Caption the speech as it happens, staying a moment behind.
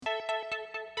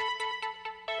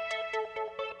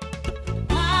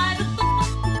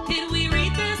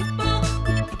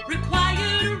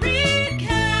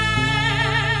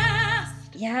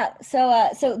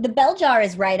So the Bell Jar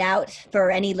is right out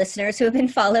for any listeners who have been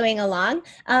following along.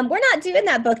 We're not doing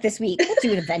that book this week. We'll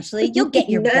do it eventually. You'll get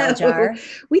your Bell No, Jar.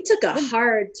 we took a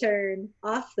hard turn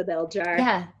off the bell jar.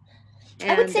 Yeah.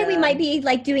 I would And say we might be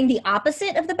like doing the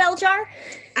opposite of the Bell Jar.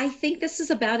 I think this is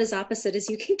about as opposite as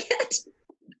you can get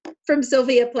from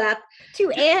Sylvia Plath. To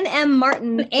Anne M.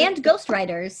 Martin and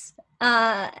ghostwriters.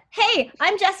 Hey,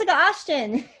 I'm Jessica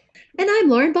Ashton. And I'm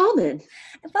Lauren Ballman.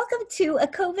 Welcome to a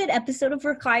COVID episode of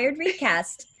Required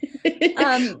Recast.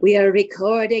 We are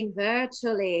recording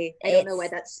virtually. I don't know why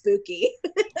that's spooky.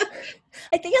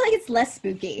 I think like it's less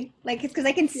spooky. Like it's because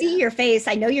I can see your face.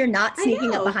 I know you're not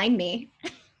sneaking up behind me.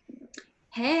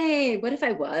 Hey, what if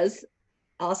I was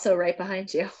also right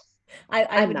behind you?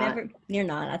 I would never. You're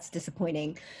not. That's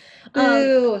disappointing.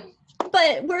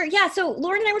 But so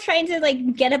Lauren and I were trying to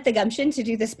like get up the gumption to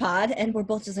do this pod, and we're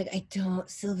both just like,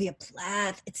 Sylvia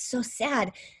Plath. It's so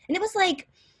sad. And it was like,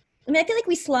 I feel like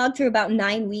we slogged through about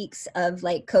 9 weeks of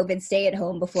like COVID stay at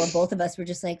home before both of us were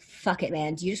just like, fuck it,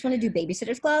 man. Do you just want to do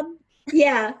Babysitter's Club?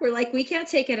 Yeah. We're like, we can't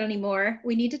take it anymore.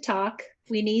 We need to talk.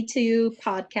 We need to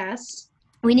podcast.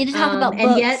 We need to talk about books.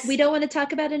 And yet we don't want to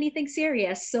talk about anything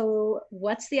serious. So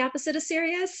what's the opposite of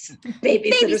serious?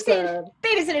 Babysitter's Club.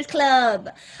 Babysitter's Club.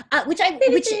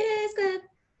 Babysitter's Club.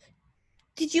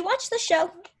 Did you watch the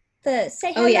show?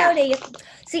 Say hello to you.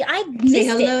 See, I missed Say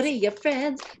hello it. to your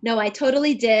friends. No, I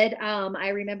totally did. I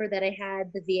remember that I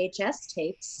had the VHS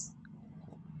tapes,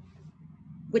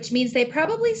 which means they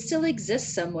probably still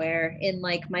exist somewhere in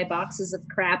like my boxes of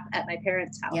crap at my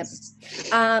parents' house.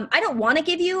 Yep. I don't want to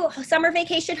give you summer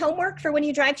vacation homework for when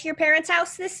you drive to your parents'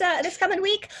 house this coming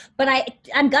week, but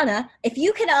I'm gonna. If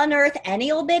you can unearth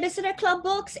any old Babysitter Club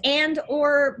books and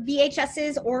or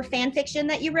VHSs or fan fiction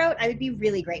that you wrote, I would be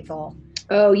really grateful.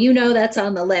 Oh, that's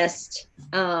on the list.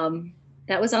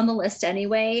 That was on the list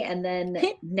anyway. And then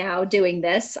now doing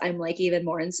this, I'm like even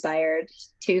more inspired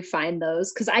to find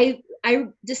those. Cause I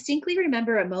distinctly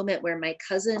remember a moment where my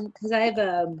cousin, cause I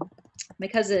have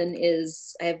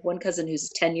one cousin who's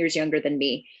 10 years younger than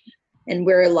me, and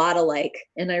we're a lot alike.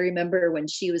 And I remember when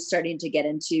she was starting to get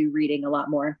into reading a lot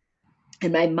more,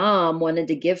 and my mom wanted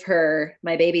to give her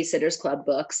my Babysitter's Club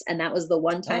books. And that was the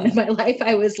one time in my life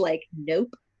I was like,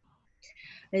 nope.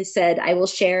 I said, I will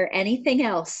share anything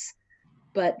else,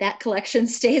 but that collection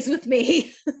stays with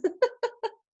me.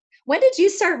 When did you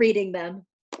start reading them?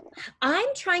 I'm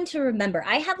trying to remember.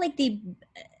 I have like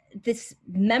this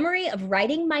memory of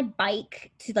riding my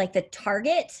bike to like the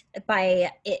Target by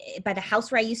the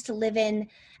house where I used to live in,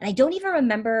 and I don't even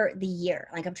remember the year.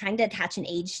 Like I'm trying to attach an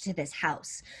age to this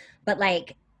house, but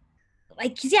like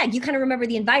you kind of remember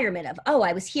the environment of,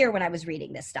 I was here when I was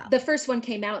reading this stuff. The first one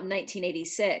came out in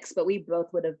 1986, but we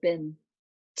both would have been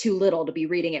too little to be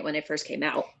reading it when it first came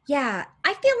out. Yeah,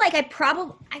 I feel like I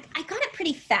got it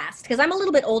pretty fast because I'm a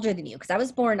little bit older than you, because I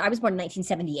was born in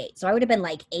 1978, so I would have been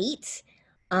like 8,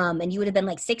 and you would have been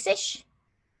like 6-ish.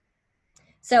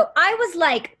 So I was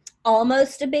like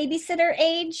almost a babysitter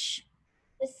age,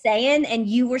 just saying, and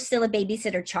you were still a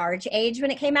babysitter charge age when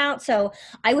it came out, so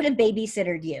I would have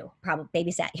babysitted you, probably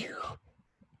babysat you.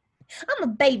 I'm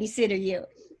a babysitter you.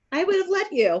 I would have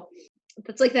let you.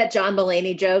 That's like that John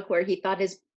Mulaney joke where he thought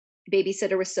his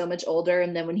babysitter was so much older,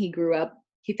 and then when he grew up,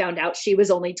 he found out she was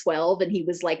only 12 and he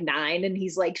was like 9, and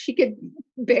he's like, she could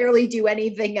barely do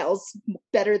anything else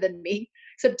better than me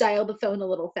except dial the phone a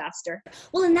little faster.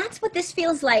 Well, and that's what this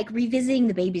feels like, revisiting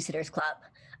the Babysitter's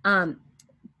Club.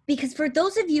 Because for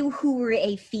those of you who were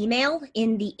a female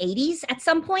in the 80s at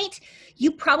some point,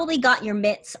 you probably got your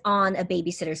mitts on a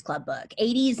Babysitter's Club book.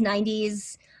 80s,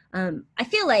 90s. I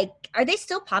feel like, are they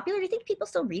still popular? Do you think people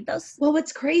still read those? Well,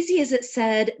 what's crazy is it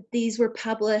said these were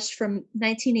published from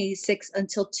 1986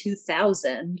 until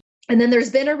 2000. And then there's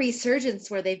been a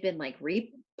resurgence where they've been like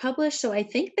republished. So I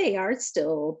think they are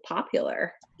still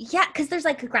popular. Yeah, because there's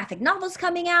like graphic novels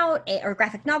coming out, or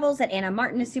graphic novels that Anna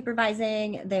Martin is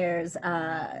supervising. There's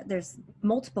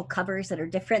multiple covers that are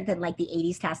different than like the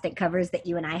 80s-tastic covers that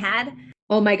you and I had.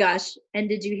 Oh my gosh. And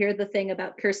did you hear the thing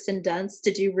about Kirsten Dunst?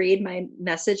 Did you read my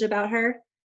message about her?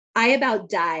 I about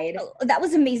died. Oh, that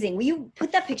was amazing. Will you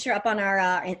put that picture up on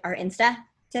our Insta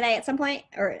today at some point?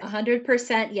 Or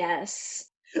 100% yes.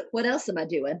 What else am I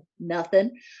doing?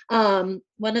 Nothing.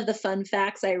 One of the fun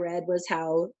facts I read was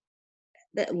how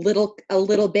a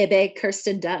little baby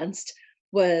Kirsten Dunst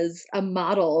was a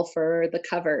model for the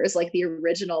covers, like the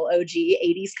original OG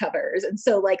 80s covers. And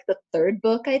so like the third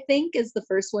book, I think, is the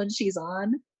first one she's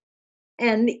on.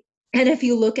 And if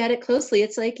you look at it closely,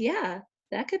 it's like, yeah,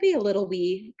 that could be a little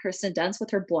wee Kirsten Dunst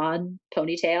with her blonde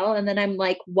ponytail. And then I'm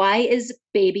like, why is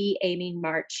baby Amy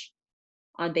March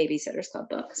on Babysitter's Club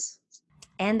books?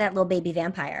 And that little baby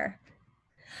vampire.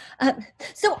 Uh,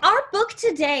 so our book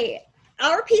today,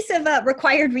 our piece of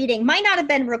required reading might not have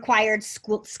been required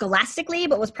scholastically,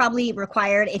 but was probably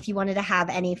required if you wanted to have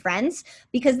any friends,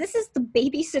 because this is The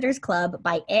Babysitter's Club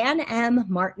by Anne M.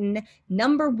 Martin,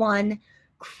 #1,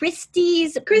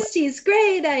 Christie's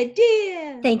great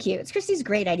idea. Thank you. It's Christie's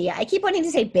great idea. I keep wanting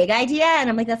to say big idea, and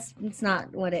I'm like, that's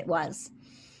not what it was.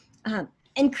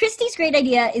 And Christie's great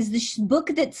idea is the book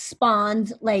that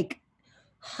spawned like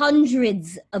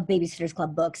hundreds of Babysitter's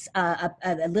Club books, a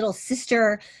little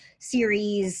sister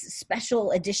series,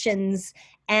 special editions.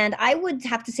 And I would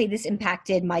have to say this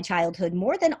impacted my childhood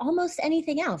more than almost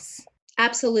anything else.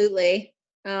 Absolutely.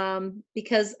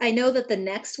 Because I know that the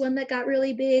next one that got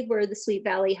really big were the Sweet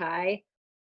Valley High.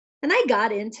 And I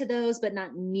got into those, but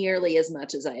not nearly as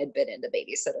much as I had been into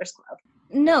Babysitter's Club.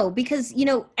 No, because,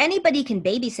 anybody can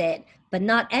babysit, but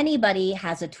not anybody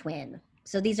has a twin.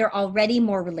 So these are already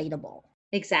more relatable.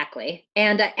 Exactly.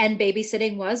 And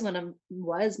babysitting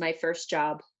was my first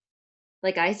job.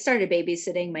 Like I started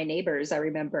babysitting my neighbors, I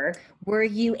remember. Were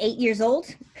you 8 years old?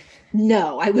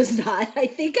 No, I was not. I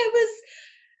think I was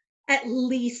at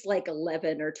least like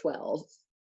 11 or 12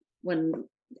 when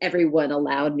everyone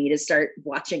allowed me to start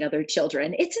watching other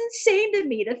children. It's insane to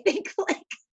me to think like,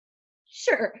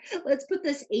 sure, let's put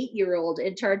this 8-year-old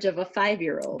in charge of a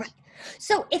 5-year-old. Right.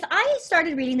 So if I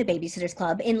started reading The Babysitter's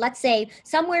Club in, let's say,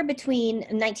 somewhere between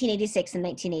 1986 and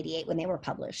 1988 when they were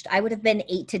published, I would have been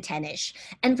 8 to 10-ish.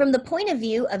 And from the point of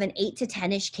view of an 8 to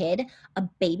 10-ish kid, a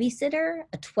babysitter,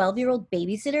 a 12-year-old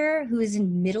babysitter who is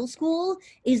in middle school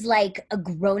is like a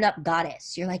grown-up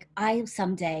goddess. You're like, I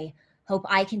someday hope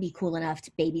I can be cool enough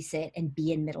to babysit and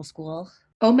be in middle school.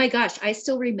 Oh my gosh, I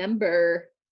still remember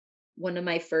one of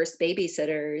my first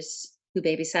babysitters who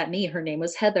babysat me. Her name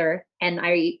was Heather, and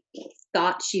I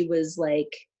thought she was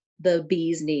like the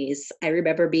bee's knees. I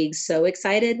remember being so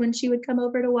excited when she would come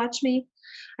over to watch me.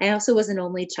 I also was an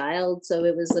only child, so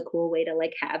it was a cool way to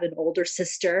like have an older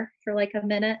sister for like a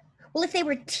minute. Well, if they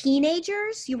were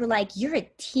teenagers, you were like, you're a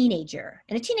teenager.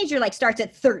 And a teenager like starts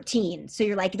at 13. So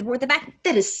you're like, the back.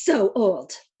 That is so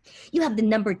old. You have the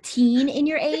number teen in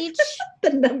your age. The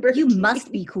number. You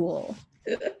must be cool.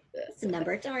 It's a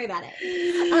number. Don't worry about it.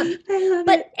 I love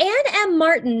but it. Anne M.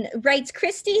 Martin writes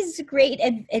Christie's great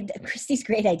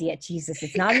idea. Jesus,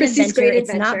 it's not an Christie's adventure. great It's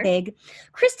adventure. not big.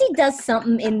 Christie does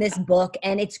something in this book,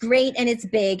 and it's great, and it's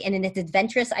big, and it's an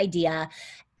adventurous idea.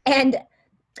 And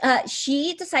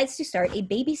she decides to start a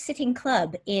babysitting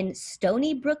club in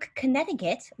Stony Brook,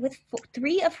 Connecticut, with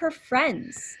 3 of her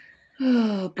friends.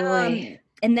 Oh boy.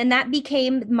 And then that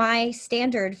became my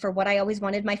standard for what I always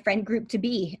wanted my friend group to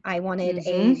be. I wanted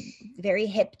a very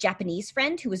hip Japanese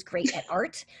friend who was great at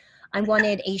art. I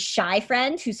wanted a shy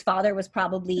friend whose father was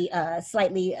probably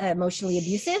slightly emotionally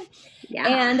abusive. Yeah.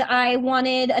 And I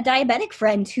wanted a diabetic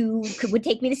friend who would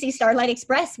take me to see Starlight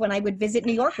Express when I would visit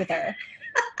New York with her.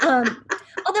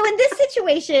 Although in this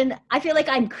situation, I feel like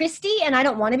I'm Christy and I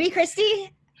don't want to be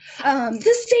Christy.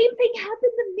 The same thing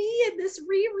happened to me in this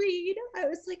reread. I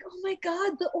was like, oh my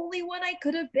God, the only one I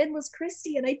could have been was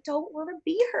Christy, and I don't want to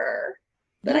be her.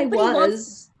 But Nobody I was.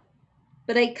 wants-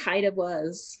 But I kind of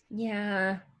was.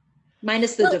 Yeah.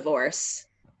 Minus the divorce.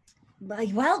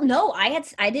 Well, no, I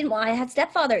had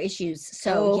stepfather issues.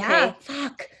 So yeah,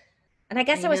 fuck. And I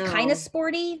guess I was kind know. of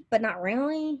sporty, but not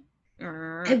really.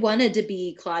 I wanted to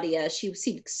be Claudia. She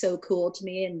seemed so cool to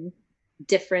me and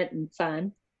different and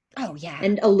fun. Oh yeah.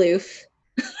 And aloof.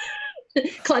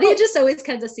 Claudia just always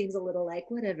kind of seems a little like,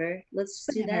 whatever, let's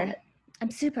do that. I'm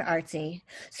super artsy.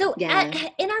 So Yeah.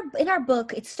 in our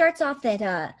book, it starts off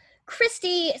that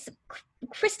Christy's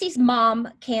mom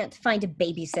can't find a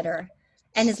babysitter,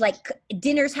 and is like,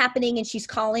 dinner's happening, and she's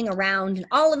calling around, and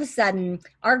all of a sudden,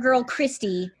 our girl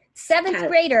Christy, 7th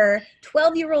grader,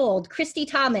 12-year-old Christy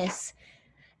Thomas,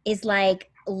 is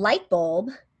like, light bulb.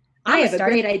 I have a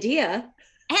great idea.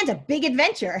 And a big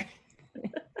adventure.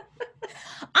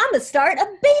 I'm gonna start a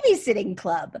babysitting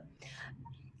club.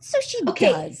 So she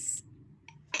does.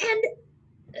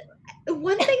 And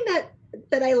one thing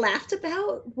that I laughed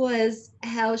about was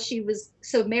how she was,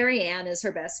 so Marianne is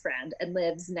her best friend and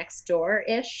lives next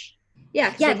door-ish.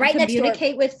 Yeah, Yeah, right next door.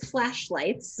 Communicate with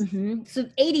flashlights. Mm-hmm. So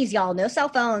 80s, y'all, no cell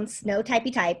phones, no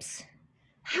typey types.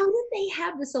 How did they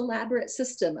have this elaborate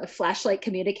system of flashlight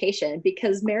communication?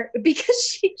 Because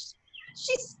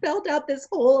she spelled out this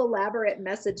whole elaborate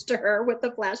message to her with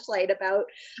the flashlight about,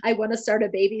 I want to start a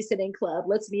babysitting club.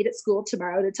 Let's meet at school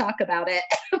tomorrow to talk about it.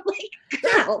 I'm like,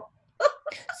 girl.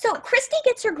 So Christy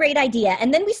gets her great idea,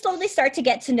 and then we slowly start to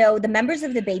get to know the members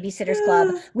of the Babysitters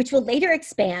Club, which will later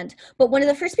expand. But one of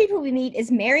the first people we meet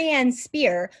is Marianne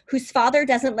Spear, whose father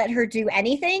doesn't let her do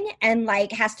anything and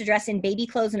like has to dress in baby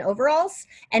clothes and overalls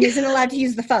and isn't allowed to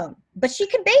use the phone. But she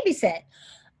can babysit.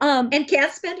 And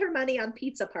can't spend her money on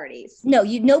pizza parties.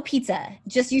 No pizza.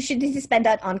 Just you should need to spend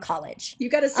that on college. You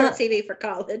got to start saving for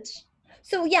college.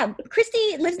 So yeah,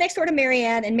 Christy lives next door to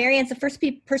Marianne, and Marianne's the first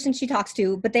person she talks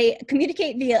to, but they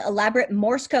communicate via elaborate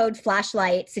Morse code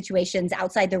flashlight situations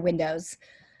outside their windows.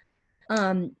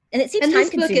 And it seems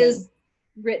time-consuming. This book is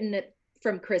written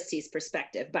from Christy's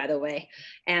perspective, by the way.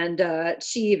 And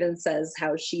she even says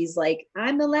how she's like,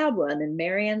 I'm the loud one, and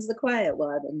Marianne's the quiet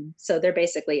one. And so they're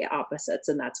basically opposites,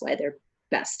 and that's why they're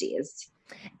besties.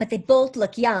 But they both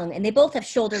look young, and they both have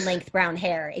shoulder-length brown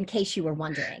hair, in case you were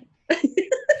wondering.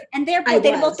 And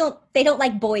they don't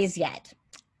like boys yet.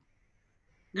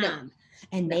 No.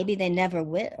 And maybe they never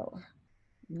will.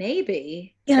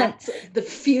 Maybe. That's the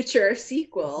future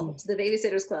sequel to the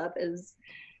Babysitters Club is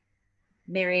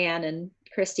Marianne and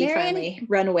Christy finally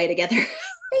run away together.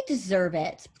 They deserve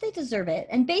it. They deserve it.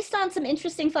 And based on some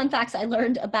interesting fun facts I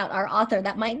learned about our author,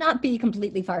 that might not be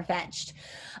completely far-fetched.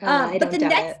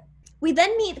 We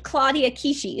then meet Claudia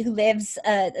Kishi, who lives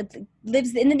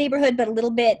in the neighborhood, but a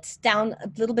little bit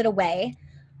away.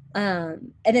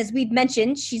 And as we've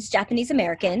mentioned, she's Japanese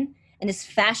American and is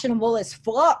fashionable as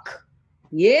fuck.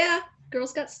 Yeah,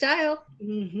 girl's got style.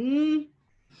 Mm-hmm.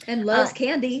 And loves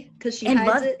candy because she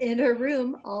hides it in her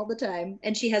room all the time.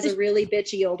 And she has a really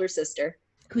bitchy older sister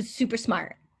who's super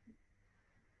smart.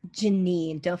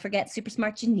 Janine, don't forget super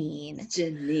smart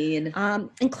Janine.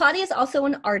 And Claudia is also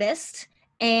an artist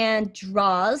and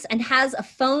draws and has a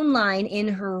phone line in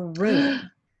her room.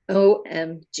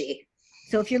 OMG.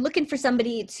 So if you're looking for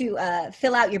somebody to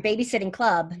fill out your babysitting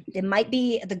club, it might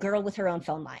be the girl with her own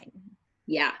phone line.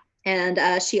 Yeah. And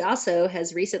she also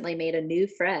has recently made a new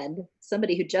friend,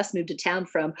 somebody who just moved to town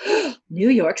from New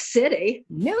York City.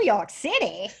 New York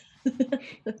City?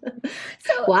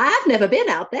 Well, I've never been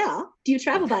out there. Do you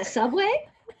travel by subway?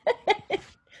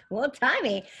 Well,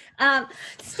 Tommy,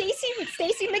 Stacey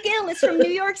McGill is from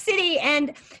New York City,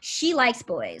 and she likes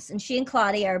boys, and she and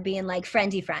Claudia are being like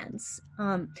friendly friends.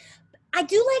 I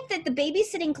do like that the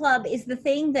babysitting club is the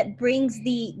thing that brings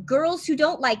the girls who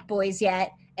don't like boys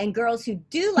yet and girls who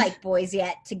do like boys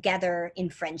yet together in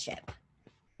friendship.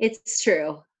 It's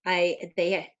true.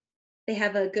 They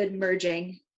have a good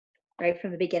merging right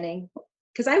from the beginning.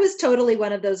 Because I was totally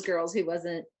one of those girls who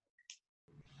wasn't.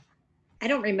 I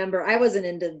don't remember. I wasn't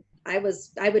into. I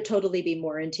would totally be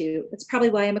more into. That's probably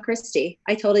why I'm a Christy.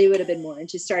 I totally would have been more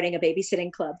into starting a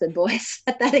babysitting club than boys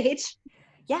at that age.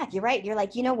 Yeah, you're right. You're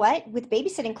like, you know what? With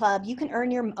babysitting club, you can earn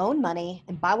your own money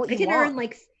and buy what you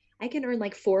want. I can earn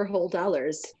like $4 whole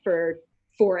for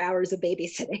 4 hours of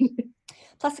babysitting.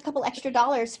 Plus a couple extra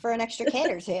dollars for an extra kid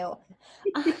or two.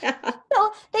 Yeah.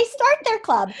 So they start their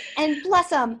club, and bless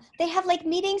them, they have like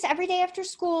meetings every day after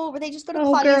school where they just go to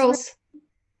Claudia's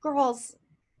girls.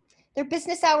 Their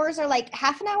business hours are like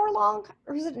half an hour long,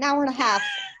 or is it an hour and a half?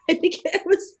 I think it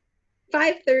was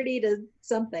 5:30 to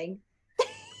something.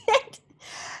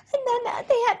 And then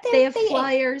they have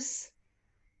flyers.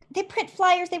 They print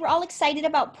flyers. They were all excited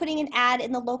about putting an ad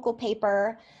in the local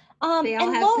paper. They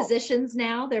all have positions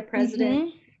now. They're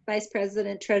president, vice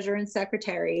president, treasurer, and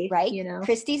secretary. Right. You know,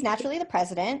 Christy's naturally the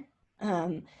president.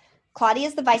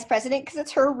 Claudia's the vice president because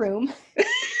it's her room.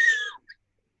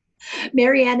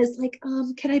 Marianne is like,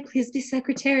 can I please be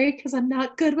secretary? Because I'm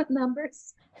not good with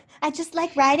numbers. I just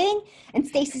like writing. And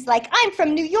Stacey's like, I'm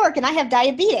from New York and I have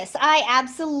diabetes.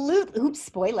 Oops,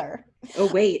 spoiler.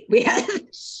 Oh, wait. We have.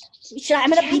 I'm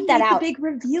going to beat that out. The big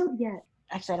reveal yet.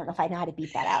 Actually, I don't know if I know how to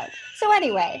beat that out. So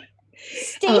anyway,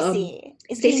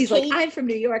 Stacey's like, I'm from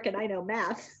New York and I know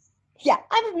math. Yeah,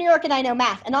 I'm from New York and I know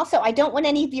math. And also, I don't want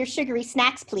any of your sugary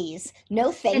snacks, please.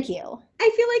 No, thank you. I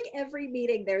feel like every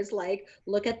meeting there's like,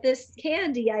 look at this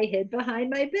candy I hid behind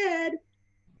my bed.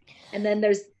 And then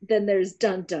there's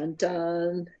dun, dun,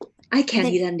 dun. I can't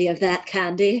eat any of that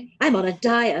candy. I'm on a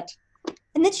diet.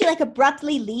 And then she like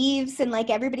abruptly leaves and like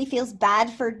everybody feels bad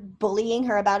for bullying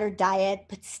her about her diet.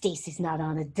 But Stacey's not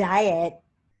on a diet.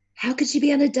 How could she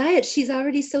be on a diet? She's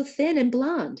already so thin and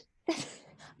blonde.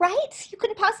 Right? You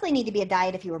couldn't possibly need to be a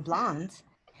diet if you were blonde.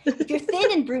 If you're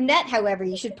thin and brunette, however,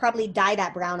 you should probably dye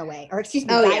that brown away. Or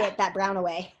diet that brown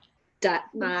away.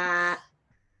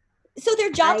 So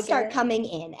their jobs start coming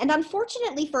in. And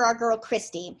unfortunately for our girl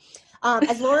Christy,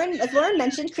 as Lauren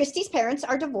mentioned, Christy's parents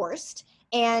are divorced.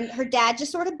 And her dad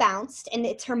just sort of bounced. And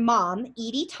it's her mom,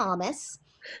 Edie Thomas,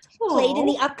 played in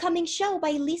the upcoming show by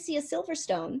Alicia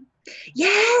Silverstone.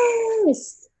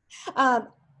 Yes! Um,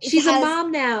 it She's a has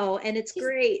mom now, and it's she's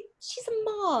great. she's a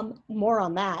mom. More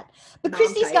on that. But Mom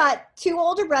Christy's type. got two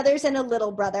older brothers and a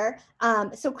little brother.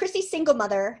 So Christy's single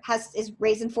mother is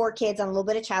raising four kids on a little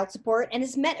bit of child support and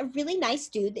has met a really nice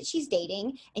dude that she's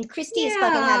dating. And Christy is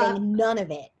fucking Yeah. having none of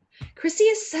it. Chrissy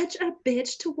is such a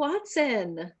bitch to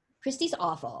Watson. Christy's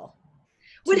awful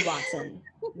to What Watson,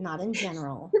 not in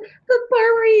general. the part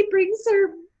where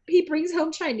he brings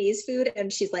home Chinese food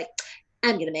and she's like,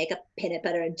 I'm gonna make a peanut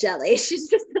butter and jelly. She's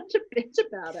just such a bitch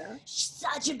about it. She's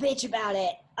such a bitch about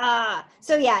it.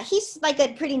 So yeah, he's like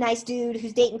a pretty nice dude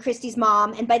who's dating Christy's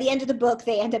mom, and by the end of the book,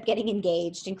 they end up getting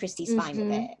engaged, and Christy's fine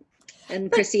with it.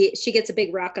 And Chrissy, she gets a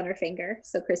big rock on her finger,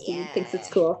 so Christy thinks it's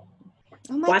cool.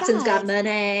 Oh my Watson's God. got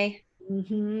money.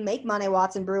 Make money,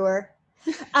 Watson Brewer.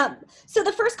 So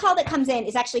the first call that comes in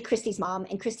is actually Christy's mom,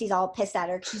 and Christy's all pissed at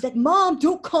her. She's like, "Mom,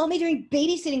 don't call me during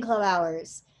babysitting club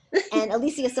hours." And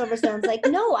Alicia Silverstone's like,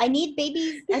 "No, I need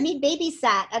babies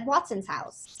sat at Watson's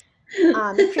house."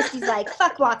 And Christy's like,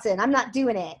 "Fuck Watson, I'm not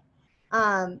doing it.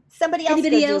 Somebody else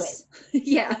Anybody go else? do it."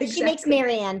 Yeah, exactly. She makes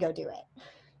Marianne go do it.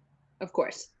 Of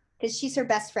course. Because she's her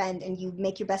best friend, and you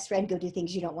make your best friend go do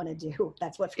things you don't want to do.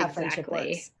 That's how friendship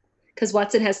works. Because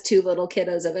Watson has two little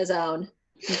kiddos of his own.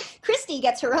 Christy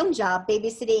gets her own job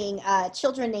babysitting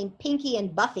children named Pinky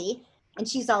and Buffy, and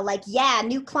she's all like, "Yeah,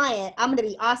 new client. I'm gonna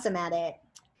be awesome at it."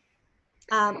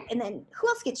 And then who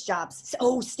else gets jobs?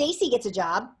 Stacy gets a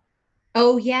job.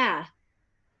 Oh yeah.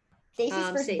 Stacy's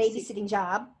first babysitting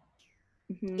job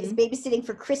is Mhm. babysitting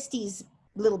for Christy's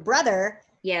little brother.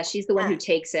 Yeah, she's the one who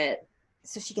takes it.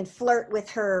 So she can flirt with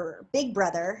her big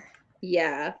brother.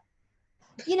 Yeah.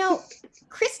 You know,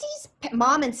 Christy's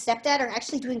mom and stepdad are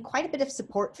actually doing quite a bit of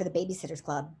support for the Babysitters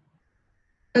Club.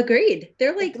 Agreed.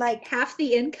 They're like half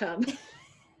the income.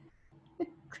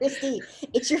 Christy,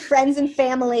 it's your friends and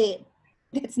family.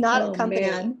 It's not a company.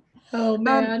 Man. Oh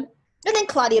man. And then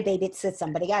Claudia babysits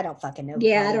somebody. I don't fucking know.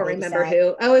 Yeah, I don't remember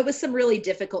who. Oh, it was some really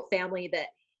difficult family that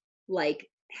like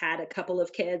had a couple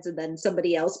of kids and then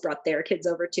somebody else brought their kids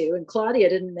over too. And Claudia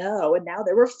didn't know. And now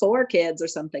there were 4 kids or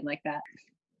something like that.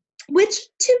 Which,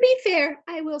 to be fair,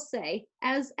 I will say,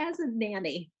 as a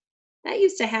nanny, that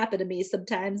used to happen to me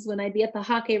sometimes when I'd be at the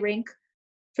hockey rink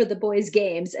for the boys'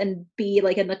 games and be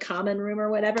like in the common room or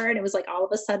whatever. And it was like all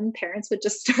of a sudden parents would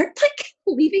just start like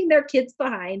leaving their kids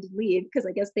behind and leave because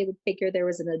I guess they would figure there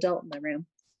was an adult in the room.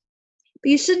 But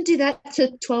you shouldn't do that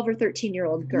to 12 or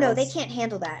 13-year-old girls. No, they can't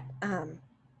handle that.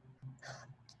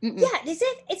 Yeah, is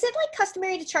it like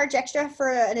customary to charge extra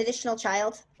for an additional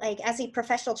child? Like as a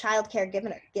professional child care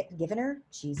giver?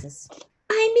 Jesus.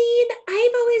 I mean,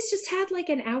 I've always just had like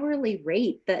an hourly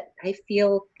rate that I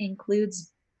feel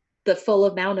includes the full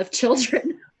amount of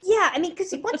children. Yeah, I mean,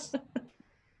 because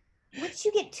once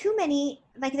you get too many,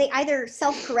 like they either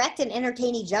self-correct and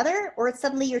entertain each other, or it's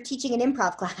suddenly you're teaching an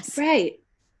improv class. Right.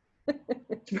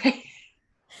 Right.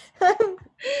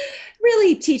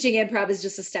 Really, teaching improv is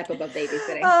just a step above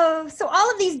babysitting. Oh, so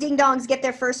all of these ding-dongs get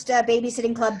their first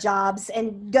babysitting club jobs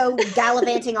and go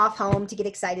gallivanting off home to get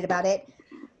excited about it.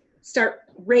 Start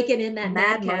raking in that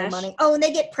mad money. Oh, and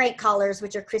they get prank callers,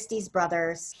 which are Christy's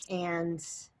brothers, and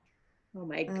oh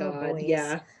my God,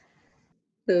 yeah,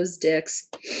 those dicks.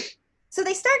 So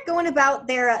they start going about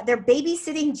their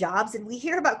babysitting jobs, and we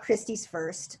hear about Christy's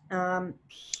first, and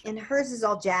hers is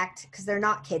all jacked because they're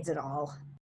not kids at all.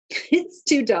 It's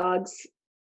 2 dogs.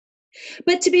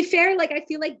 But to be fair, like I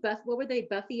feel like what were they?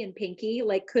 Buffy and Pinky,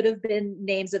 like could have been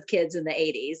names of kids in the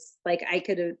 80s. Like I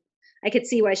could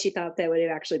see why she thought that would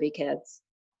actually be kids.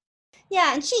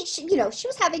 Yeah, and she she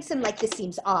was having some like this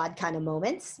seems odd kind of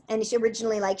moments, and she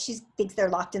originally she thinks they're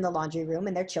locked in the laundry room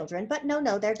and they're children, but no,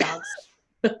 they're dogs.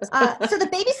 So the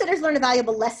babysitters learn a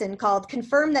valuable lesson called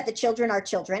confirm that the children are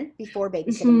children before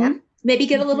babysitting them. Maybe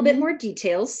get a little bit more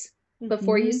details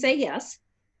before you say yes.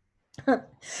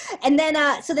 And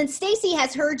then so then Stacy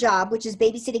has her job, which is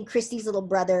babysitting Christy's little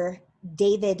brother,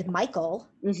 David Michael.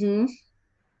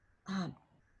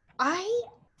 I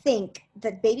think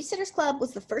that Babysitters Club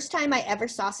was the first time I ever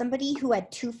saw somebody who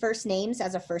had 2 first names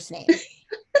as a first name.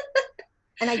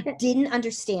 And I didn't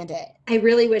understand it. I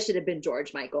really wish it had been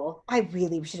George Michael. I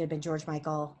really wish it had been George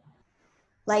Michael.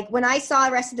 Like when I saw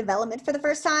Arrested Development for the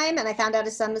first time and I found out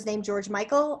his son was named George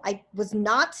Michael, I was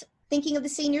not thinking of the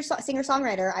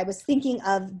singer-songwriter. I was thinking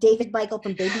of David Michael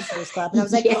from Babysitters Club. And I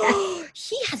was like, oh,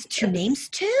 he has 2 names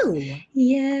too.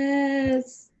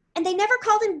 Yes. And they never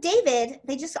called him David.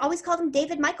 They just always called him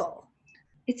David Michael.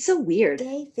 It's so weird.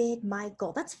 David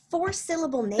Michael. That's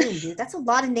 4-syllable name, dude. That's a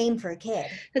lot of name for a kid.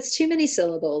 That's too many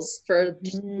syllables for a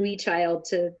wee child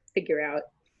to figure out.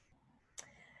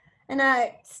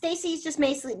 And Stacy's just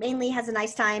mainly has a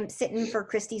nice time sitting for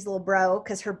Christy's little bro,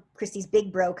 because Christy's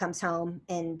big bro comes home,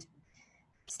 and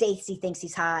Stacy thinks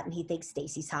he's hot, and he thinks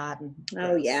Stacy's hot. And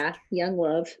oh yeah, young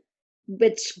love.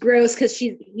 Which gross, because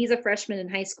he's a freshman in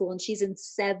high school and she's in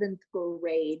 7th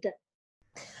grade.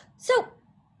 So,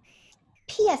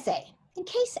 PSA. In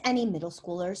case any middle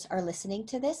schoolers are listening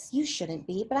to this, you shouldn't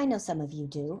be, but I know some of you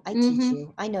do. I teach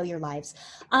you. I know your lives.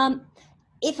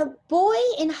 If a boy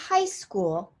in high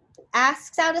school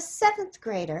asks out a 7th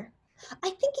grader, I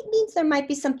think it means there might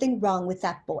be something wrong with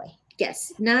that boy.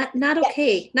 Yes, not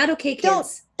okay. Not okay,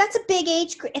 kids. That's a big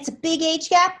age. It's a big age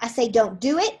gap. I say don't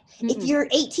do it. Mm-mm. If you're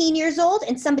 18 years old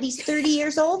and somebody's 30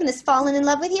 years old and has fallen in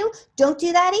love with you, don't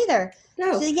do that either.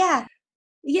 No. So, yeah.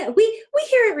 Yeah, we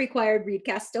here at Required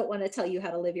Readcast don't want to tell you how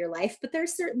to live your life, but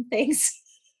there's certain things.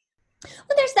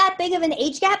 When there's that big of an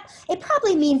age gap, it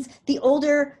probably means the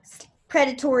older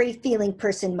predatory feeling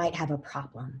person might have a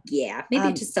problem. Yeah,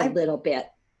 maybe just a little bit.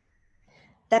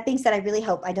 That being said, I really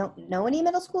hope I don't know any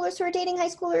middle schoolers who are dating high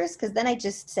schoolers, because then I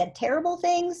just said terrible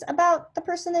things about the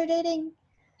person they're dating.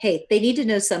 Hey, they need to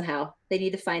know somehow. They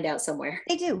need to find out somewhere.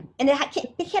 They do. And it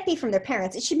can't be from their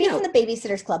parents. It should be from the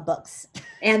Babysitter's Club books.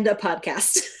 And a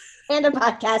podcast. And a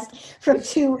podcast from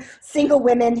 2 single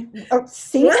women. Or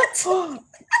single?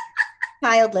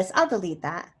 Childless. I'll delete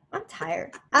that. I'm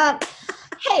tired. Hey,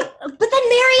 but then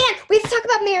Marianne. We have to talk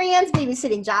about Marianne's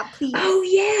babysitting job, please. Oh,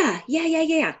 yeah.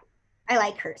 Yeah. I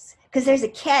like hers. Because there's a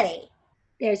kitty.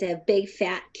 There's a big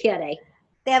fat kitty.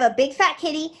 They have a big fat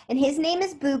kitty, and his name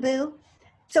is Boo Boo.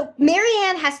 So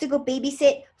Marianne has to go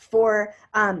babysit for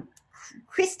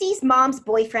Christy's mom's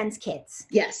boyfriend's kids.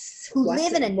 Yes. Who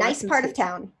live in a nice part of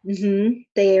town. Mm-hmm.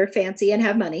 They're fancy and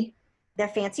have money. They're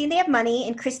fancy and they have money.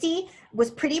 And Christy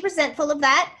was pretty resentful of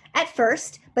that at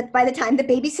first. But by the time the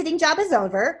babysitting job is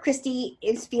over, Christy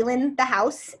is feeling the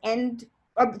house and...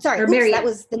 that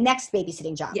was the next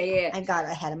babysitting job. Yeah. I got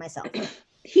ahead of myself.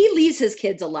 He leaves his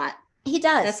kids a lot. He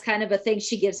does. That's kind of a thing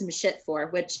she gives him shit for,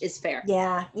 which is fair.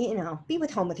 Yeah, be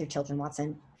with home with your children,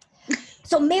 Watson.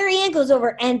 So Marianne goes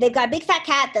over, and they've got a big fat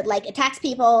cat that attacks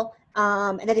people,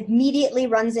 and that immediately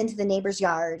runs into the neighbor's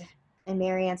yard. And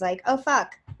Marianne's like, "Oh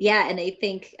fuck." Yeah, and they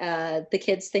think the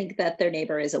kids think that their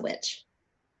neighbor is a witch.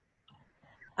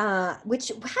 Which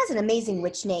has an amazing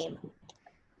witch name.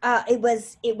 It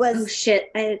was. Oh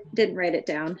shit! I didn't write it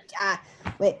down.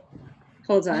 Wait.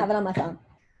 Hold on. I have it on my phone.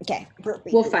 Okay.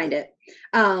 We'll find it.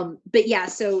 But yeah,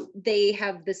 so they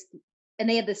have this, and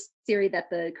they have this theory that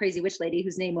the crazy witch lady,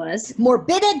 whose name was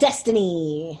Morbida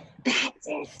Destiny. That's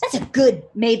it. That's a good.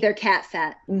 Made their cat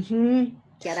fat. Mm-hmm.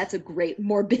 Yeah, that's a great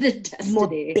Morbida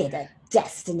Destiny. Morbida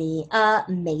Destiny.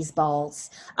 Amazeballs.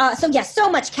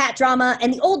 So much cat drama.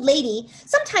 And the old lady,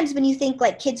 sometimes when you think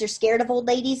kids are scared of old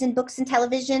ladies in books and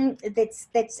television,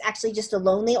 that's actually just a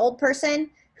lonely old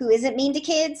person who isn't mean to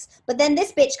kids. But then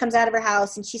this bitch comes out of her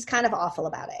house and she's kind of awful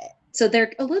about it. So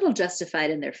they're a little justified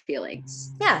in their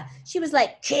feelings. Yeah. She was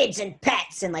like, kids and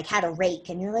pets, and had a rake.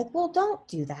 And you're like, well, don't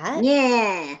do that.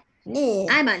 Yeah. Nah.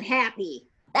 I'm unhappy.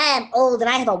 I'm old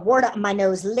and I have a wart up my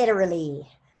nose, literally.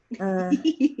 So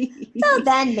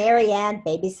then Marianne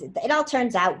babysits. It all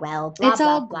turns out well. Blah, it's blah,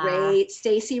 all blah. great.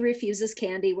 Stacy refuses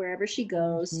candy wherever she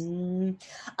goes.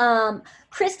 Mm-hmm.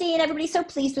 Christy and everybody's so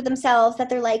pleased with themselves that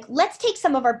they're like, let's take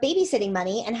some of our babysitting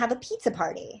money and have a pizza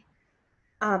party.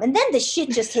 And then the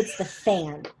shit just hits the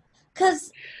fan.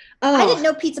 Because I didn't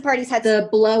know pizza parties had the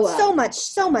blow up. So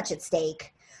much at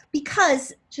stake.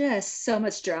 Because just so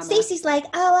much drama. Stacy's like,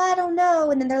 oh, I don't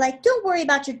know. And then they're like, don't worry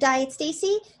about your diet,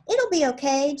 Stacy. It'll be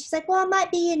okay. And she's like, well, I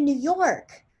might be in New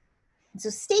York. And so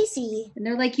Stacy. And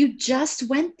they're like, you just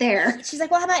went there. She's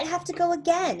like, well, I might have to go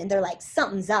again. And they're like,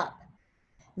 something's up.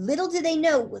 Little do they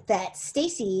know that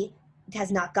Stacy has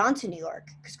not gone to New York.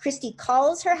 Because Christy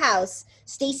calls her house.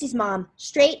 Stacy's mom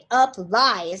straight up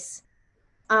lies.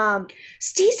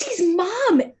 Stacy's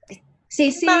mom.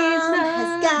 Stacy's mom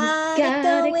has got it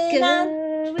going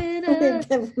on.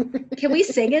 Can we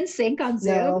sing in sync on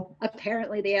Zoom? No.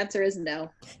 Apparently the answer is no.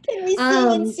 Can we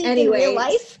sing in sync in real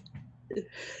life?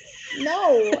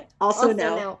 No. Also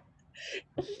no.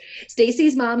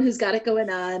 Stacy's mom, who's got it going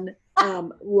on,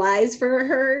 lies for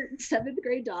her 7th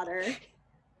grade daughter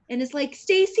and is like,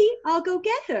 Stacy, I'll go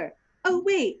get her. Oh,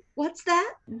 wait, what's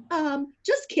that?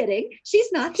 Just kidding.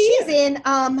 She's not here. She's in,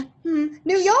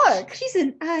 New York. She's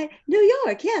in, New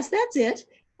York. Yes, that's it.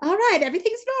 All right,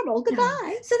 everything's normal.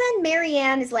 Goodbye. So then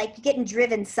Marianne is getting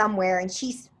driven somewhere, and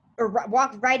she's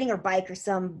riding her bike or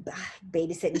some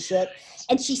babysitting shit,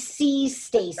 and she sees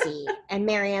Stacy, and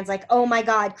Marianne's like, oh my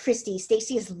God, Christy,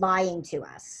 Stacy is lying to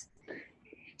us.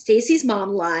 Stacy's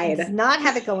mom lied. Does not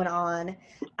have it going on.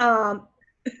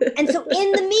 And so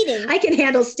in the meeting, I can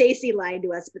handle Stacy lying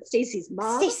to us, but Stacy's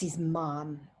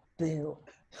mom. Boo.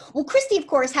 Well, Christy, of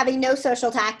course, having no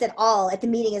social tact at all at the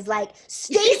meeting, is like,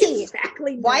 Stacy,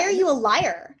 exactly. Why are you a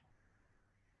liar?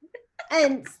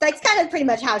 And that's kind of pretty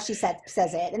much how she says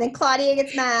it. And then Claudia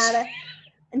gets mad,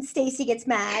 and Stacy gets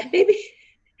mad.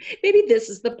 Maybe this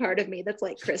is the part of me that's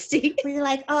like Christy. Where you're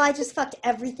like, oh, I just fucked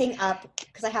everything up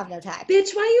because I have no tact.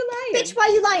 Bitch, why you lying? Bitch, why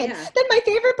you lying? Yeah. Then my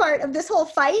favorite part of this whole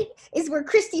fight is where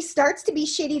Christy starts to be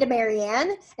shitty to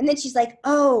Marianne, and then she's like,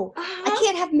 oh, I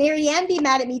can't have Marianne be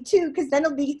mad at me too, because then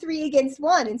it'll be 3 against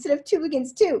 1 instead of 2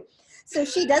 against 2. So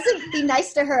she doesn't be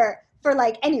nice to her for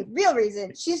like any real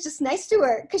reason. She's just nice to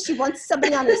her because she wants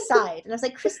somebody on her side. And I was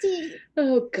like, Christy.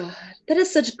 Oh God, that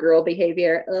is such girl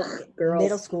behavior. Ugh, girls.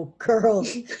 Middle school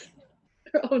girls.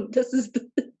 Oh, this is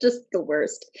just the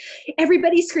worst.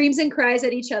 Everybody screams and cries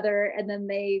at each other, and then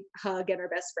they hug and are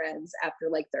best friends after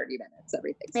like 30 minutes.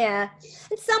 Everything's yeah.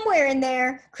 And somewhere in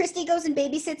there, Christy goes and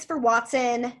babysits for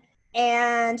Watson,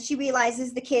 and she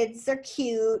realizes the kids are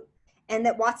cute, and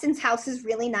that Watson's house is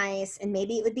really nice, and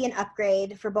maybe it would be an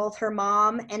upgrade for both her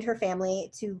mom and her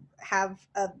family to have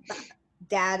a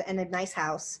dad and a nice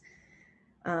house.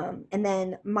 And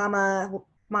then Mama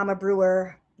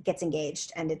Brewer gets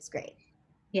engaged, and it's great.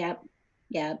 Yep.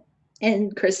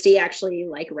 And Christy actually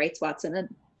like writes Watson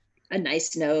a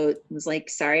nice note. It was like,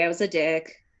 sorry, I was a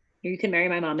dick. You can marry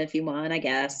my mom if you want, I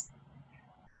guess.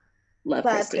 Love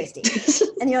Christy.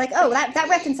 And you're like, oh, that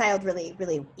reconciled really,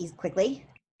 really quickly.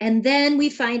 And then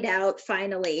we find out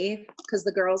finally, because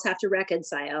the girls have to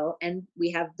reconcile, and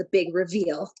we have the big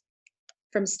reveal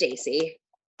from Stacy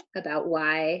about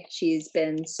why she's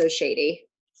been so shady.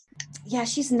 Yeah,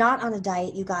 she's not on a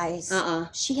diet, you guys.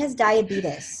 She has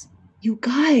diabetes. You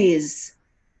guys,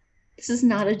 this is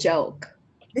not a joke.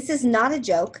 This is not a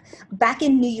joke. Back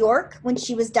in New York, when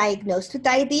she was diagnosed with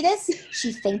diabetes,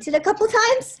 she fainted a couple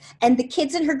times, and the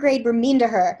kids in her grade were mean to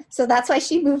her. So that's why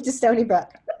she moved to Stony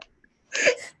Brook.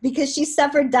 Because she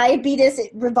suffered diabetes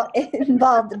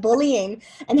involved bullying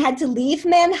and had to leave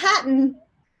Manhattan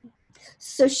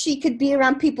so she could be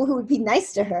around people who would be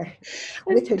nice to her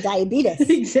with her diabetes.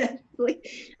 Exactly.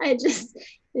 It's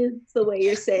the way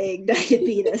you're saying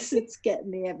diabetes. It's getting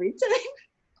me every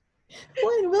time.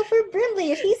 Well, Wilford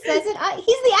Brimley, if he says it, he's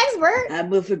the expert. I'm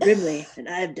Wilford Brimley, and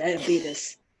I have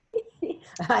diabetes.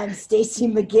 I'm Stacy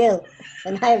McGill,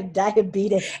 and I have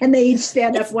diabetes. And they each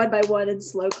stand up one by one and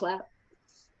slow clap.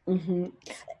 Mm-hmm.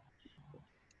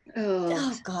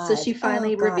 Oh God. So she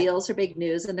finally reveals her big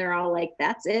news, and they're all like,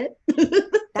 that's it?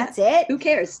 That's it? Who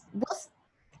cares?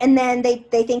 And then they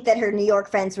think that her New York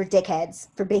friends were dickheads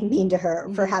for being mean to her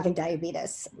for having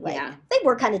diabetes. They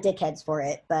were kind of dickheads for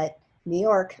it, but New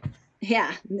York.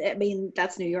 Yeah, I mean,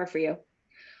 that's New York for you.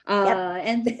 Yep.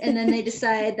 And then they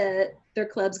decide that their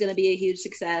club's going to be a huge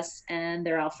success, and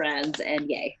they're all friends, and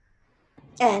yay.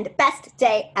 And best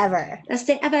day ever. Best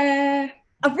day ever.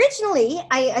 Originally,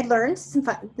 I learned some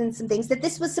things that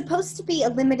this was supposed to be a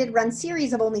limited run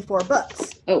series of only 4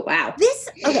 books. Oh, wow.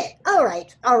 All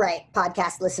right,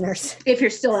 podcast listeners. If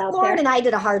you're still out Lauren there. and I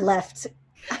did a hard left.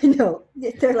 I know.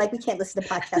 They're like, we can't listen to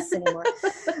podcasts anymore.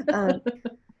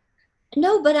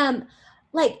 No, but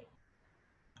we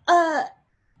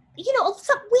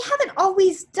haven't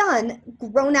always done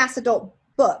grown-ass adult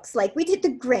books. Like we did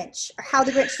The Grinch, or How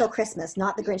the Grinch Stole Christmas,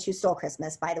 not The Grinch Who Stole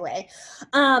Christmas, by the way.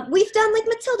 We've done like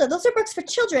Matilda. Those are books for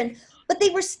children, but they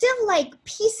were still like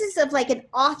pieces of like an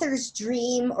author's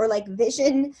dream or like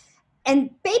vision. And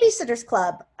Babysitter's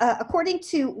Club, according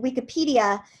to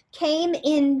Wikipedia, came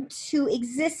into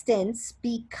existence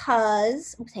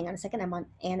because, hang on a second, I'm on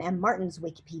Anne M. Martin's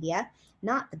Wikipedia,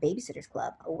 not the Babysitter's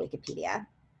Club Wikipedia.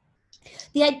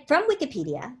 From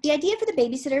Wikipedia, the idea for the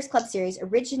Babysitter's Club series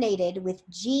originated with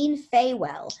Jean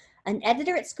Faywell, an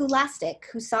editor at Scholastic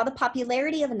who saw the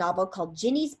popularity of a novel called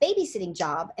Ginny's Babysitting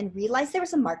Job and realized there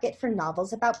was a market for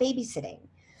novels about babysitting.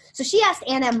 So she asked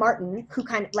Anne M. Martin, who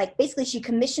kind of like, basically she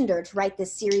commissioned her to write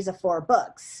this series of 4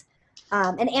 books.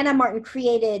 And Anne M. Martin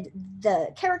created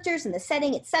the characters and the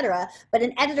setting, etc. But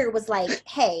an editor was like,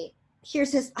 hey,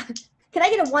 here's this... Can I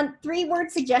get a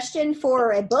 3-word suggestion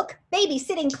for a book?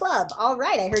 Babysitting Club. All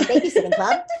right, I heard Babysitting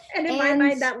Club. And in my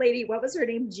mind, that lady, what was her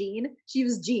name? Jean? She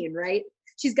was Jean, right?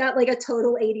 She's got like a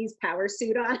total 80s power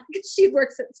suit on because she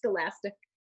works at Scholastic.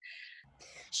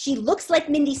 She looks like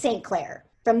Mindy St. Clair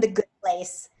from The Good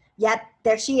Place. Yep,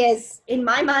 there she is. In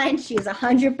my mind, she is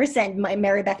 100% my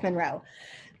Mary Beth Monroe.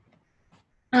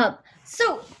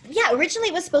 So, yeah, originally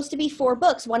it was supposed to be 4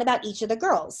 books, one about each of the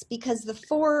girls, because the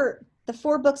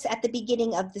four books at the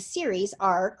beginning of the series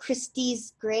are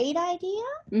Christy's great idea,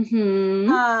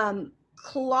 Mm-hmm.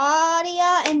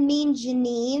 Claudia and Mean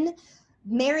Janine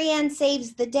Marianne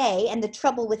Saves the Day and The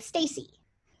Trouble with Stacy.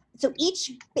 So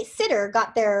each sitter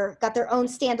got their own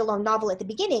standalone novel at the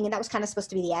beginning, and that was kind of supposed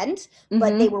to be the end,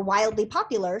 but they were wildly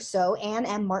popular. So Anne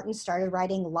M. Martin started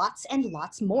writing lots and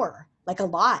lots more, like a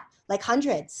lot, like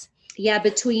hundreds. Yeah,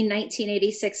 between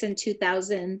 1986 and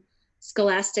 2000,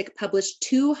 Scholastic published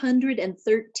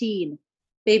 213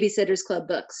 Babysitter's Club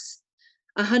books.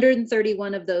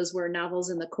 131 of those were novels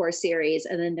in the core series,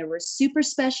 and then there were super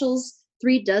specials,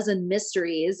 36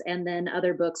 mysteries, and then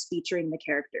other books featuring the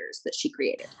characters that she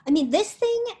created. I mean, this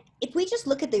thing, if we just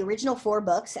look at the original 4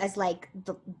 books as like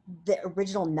the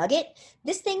original nugget,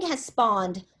 this thing has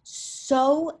spawned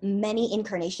so many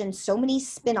incarnations, so many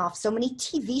spin-offs, so many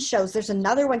TV shows. There's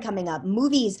another one coming up,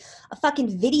 movies, a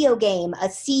fucking video game, a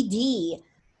CD.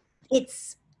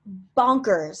 It's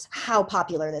bonkers how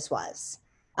popular this was.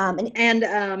 And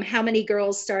how many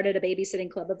girls started a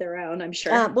babysitting club of their own, I'm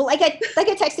sure. Well, like I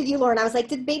texted you, Lauren, I was like,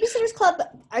 did Babysitter's Club,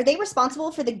 are they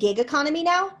responsible for the gig economy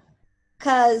now?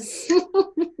 Because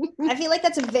I feel like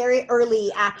that's a very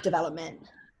early app development.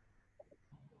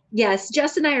 Yes,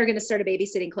 Jess and I are going to start a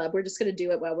babysitting club. We're just going to do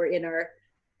it while we're in our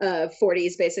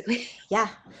 40s, basically. Yeah.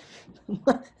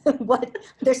 What?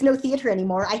 There's no theater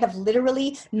anymore. I have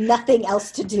literally nothing else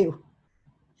to do.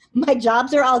 My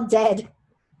jobs are all dead.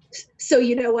 So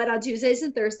you know what? On Tuesdays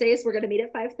and Thursdays, we're going to meet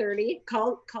at 5:30.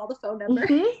 Call the phone number.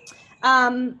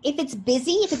 If it's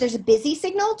busy, if there's a busy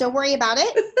signal, don't worry about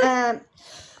it.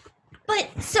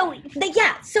 So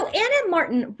Anne M.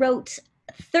 Martin wrote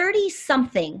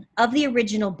 30-something of the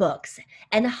original books,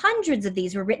 and hundreds of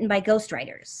these were written by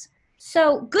ghostwriters.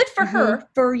 So good for her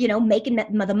for, making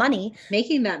the money.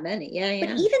 Making that money, yeah.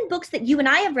 But even books that you and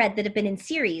I have read that have been in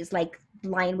series, like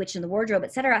Lion, Witch, and the Wardrobe,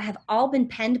 etc., have all been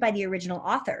penned by the original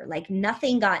author. Like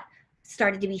nothing got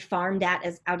started to be farmed out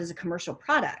as a commercial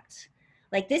product.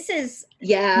 Like this is,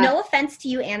 no offense to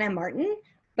you, Anne M. Martin,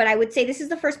 but I would say this is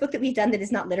the first book that we've done that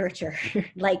is not literature.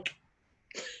 Like,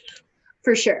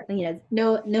 for sure.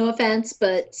 No offense,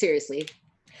 but seriously.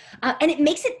 And it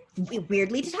makes it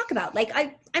weirdly to talk about. Like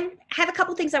I have a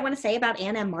couple things I want to say about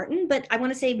Anne M. Martin, but I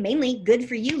want to say mainly good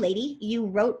for you, lady. You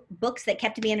wrote books that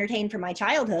kept me entertained from my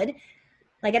childhood.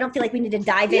 Like, I don't feel like we need to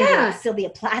dive into Sylvia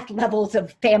Plath levels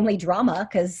of family drama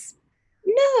because.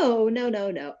 No.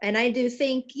 And I do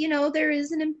think, there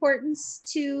is an importance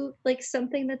to like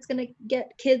something that's going to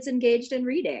get kids engaged in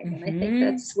reading. And I think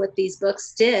that's what these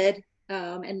books did.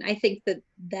 And I think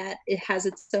that it has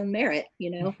its own merit,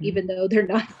 even though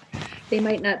they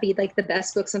might not be like the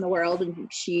best books in the world.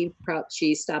 And she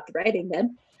stopped writing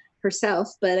them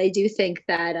herself. But I do think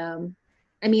that,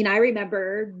 I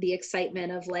remember the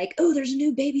excitement of like, oh, there's a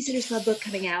new Babysitter's Club book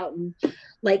coming out, and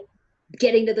like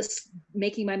getting to this,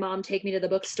 making my mom take me to the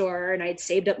bookstore, and I'd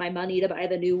saved up my money to buy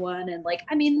the new one. And like,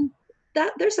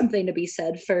 that there's something to be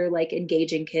said for like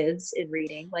engaging kids in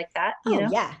reading like that.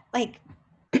 Yeah. Like,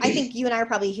 I think you and I are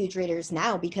probably huge readers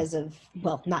now because of,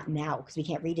 well, not now because we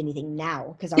can't read anything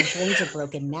now because our brains are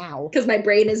broken now. Because my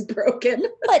brain is broken.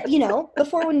 But,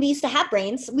 before when we used to have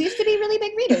brains, we used to be really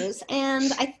big readers.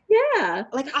 And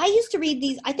I used to read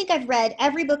these. I think I've read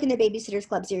every book in the Babysitter's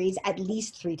Club series at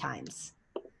least 3 times.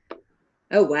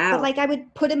 Oh, wow. But I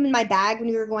would put them in my bag when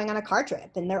we were going on a car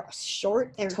trip, and they're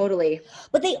short. Totally.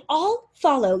 But they all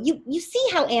follow. You see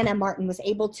how Anne M. Martin was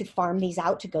able to farm these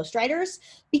out to ghostwriters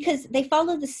because they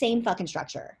follow the same fucking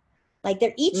structure. Like,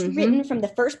 they're each written from the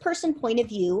first person point of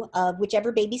view of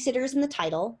whichever babysitter is in the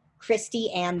title,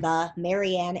 Christy and the,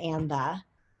 Marianne and the.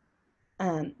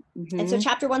 And so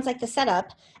chapter 1's like the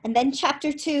setup, and then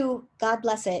chapter 2, God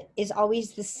bless it, is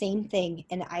always the same thing.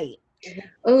 And I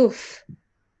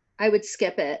would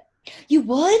skip it. You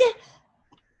would?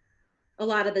 A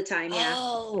lot of the time, yeah.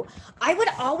 Oh, I would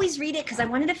always read it because I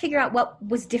wanted to figure out what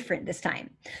was different this time.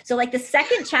 So like the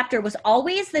second chapter was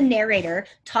always the narrator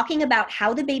talking about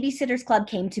how the Babysitter's Club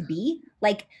came to be.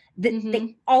 Like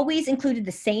they always included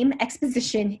the same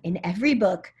exposition in every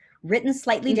book, written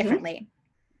slightly differently.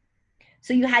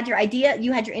 So you had your idea,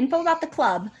 you had your info about the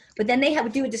club, but then they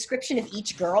would do a description of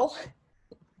each girl.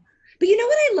 But you know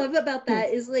what I love about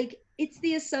that is like, it's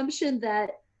the assumption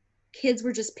that kids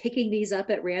were just picking these up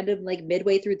at random, like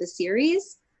midway through the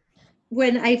series,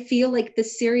 when I feel like the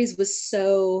series was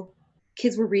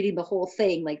kids were reading the whole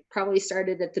thing, like probably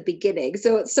started at the beginning.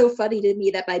 So it's so funny to me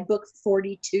that by book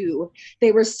 42,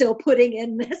 they were still putting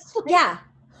in this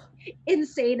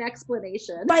insane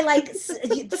explanation. By like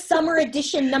summer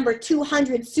edition number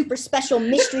 200 super special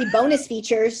mystery bonus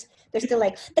features, they're still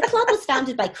like, the club was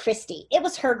founded by Christy. It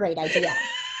was her great idea.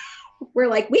 We're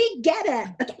like, we get it.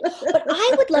 But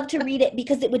I would love to read it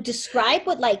because it would describe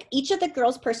what like each of the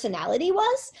girls' personality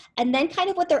was and then kind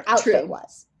of what their outfit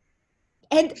was.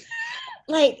 And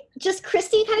like just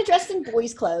Christy kind of dressed in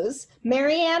boys' clothes.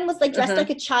 Marianne was like dressed like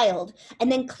a child.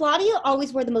 And then Claudia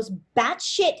always wore the most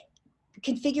batshit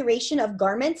configuration of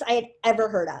garments I had ever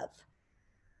heard of.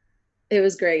 It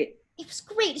was great. It was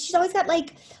great. She's always got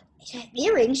like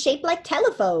earrings shaped like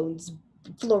telephones,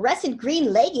 fluorescent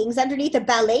green leggings underneath a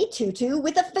ballet tutu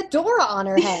with a fedora on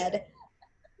her head.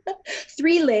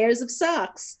 3 layers of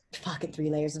socks. Fucking 3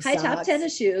 layers of high socks. top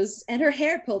tennis shoes, and her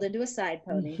hair pulled into a side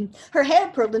pony. Her hair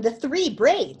pulled into 3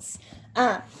 braids.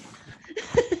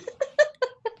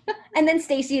 And then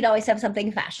Stacy would always have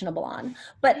something fashionable on.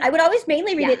 But I would always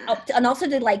mainly read it up to, and also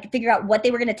to like figure out what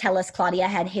they were going to tell us Claudia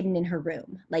had hidden in her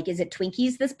room. Like, is it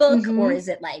Twinkies this book, or is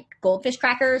it like goldfish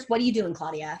crackers? What are you doing,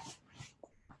 Claudia?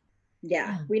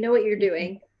 Yeah, we know what you're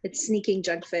doing. It's sneaking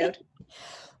junk food.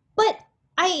 But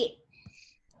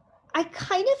I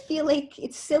kind of feel like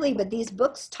it's silly, but these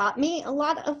books taught me a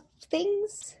lot of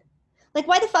things. Like,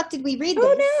 why the fuck did we read this?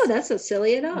 Oh no, that's not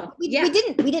silly at all. We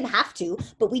didn't have to,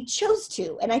 but we chose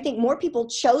to. And I think more people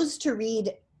chose to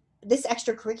read this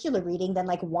extracurricular reading than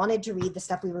like wanted to read the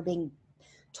stuff we were being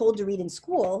told to read in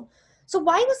school. So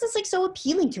why was this like so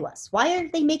appealing to us? Why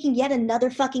aren't they making yet another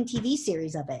fucking TV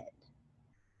series of it?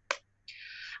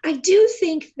 I do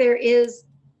think there is,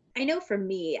 I know for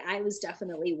me, I was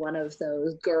definitely one of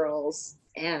those girls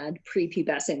and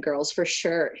prepubescent girls for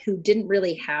sure who didn't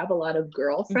really have a lot of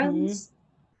girlfriends.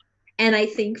 And I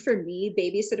think for me,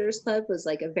 Babysitter's Club was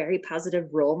like a very positive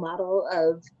role model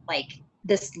of like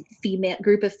this female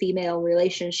group of female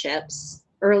relationships,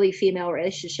 early female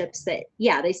relationships that,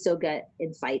 yeah, they still get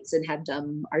in fights and have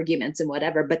dumb arguments and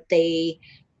whatever, but they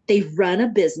run a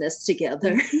business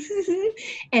together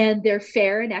and they're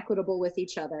fair and equitable with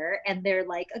each other. And they're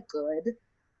like a good,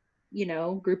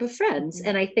 group of friends.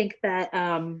 And I think that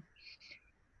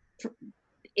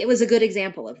it was a good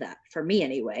example of that for me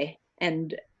anyway.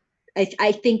 And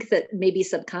I think that maybe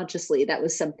subconsciously that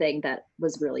was something that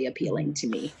was really appealing to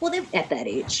me at that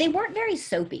age. They weren't very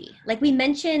soapy. Like we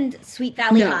mentioned Sweet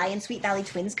Valley High and Sweet Valley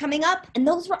Twins coming up. And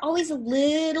those were always a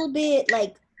little bit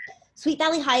like Sweet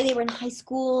Valley High. They were in high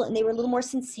school and they were a little more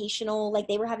sensational. Like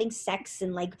they were having sex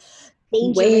and like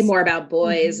dangerous. Way more about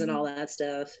boys and all that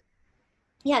stuff.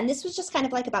 Yeah, and this was just kind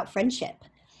of like about friendship.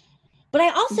 But I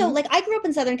also, like, I grew up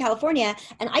in Southern California,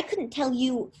 and I couldn't tell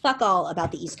you fuck all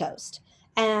about the East Coast.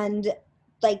 And,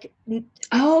 like...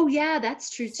 Oh, yeah, that's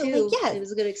true, too. Like, yeah, it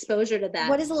was a good exposure to that.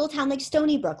 What is a little town like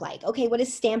Stony Brook like? Okay, what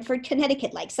is Stamford,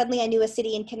 Connecticut like? Suddenly I knew a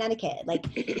city in Connecticut.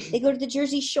 Like, they go to the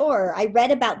Jersey Shore. I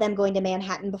read about them going to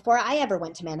Manhattan before I ever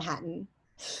went to Manhattan.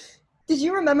 Did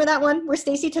you remember that one where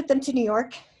Stacey took them to New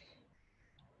York?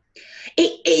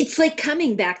 It's like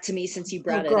coming back to me since you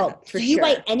brought it up. For do you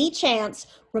by any chance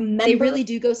remember? They really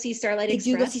do go see Starlight Express.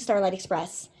 They do go see Starlight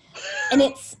Express, and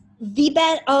it's the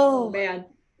best. Oh man!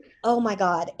 Oh my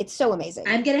God! It's so amazing.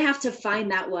 I'm gonna have to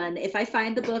find that one if I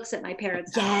find the books at my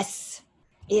parents' house. Yes,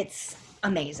 it's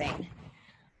amazing.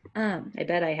 I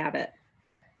bet I have it.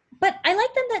 But I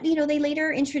like them that, they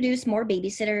later introduce more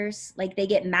babysitters. Like they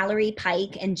get Mallory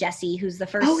Pike and Jessie, who's the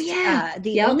first,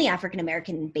 only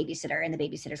African-American babysitter in the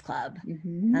Babysitters Club.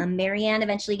 Marianne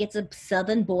eventually gets a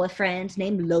Southern boyfriend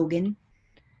named Logan.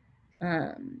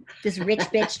 This rich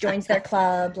bitch joins their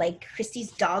club. Like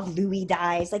Christy's dog Louie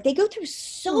dies. Like they go through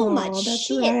so much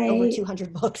shit over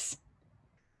 200 books.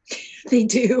 They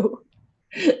do.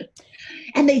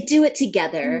 And they do it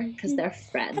together because they're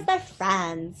friends. Because they're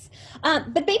friends.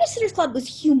 But Babysitter's Club was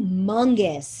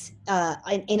humongous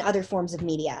in other forms of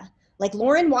media. Like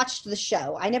Lauren watched the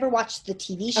show. I never watched the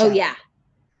TV show. Oh, yeah.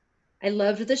 I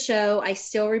loved the show. I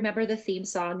still remember the theme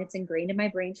song. It's ingrained in my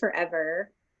brain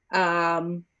forever.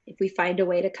 If we find a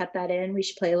way to cut that in, we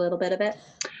should play a little bit of it.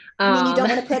 I mean, you don't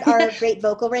want to put our great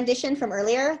vocal rendition from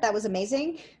earlier? That was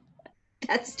amazing.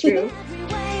 That's true.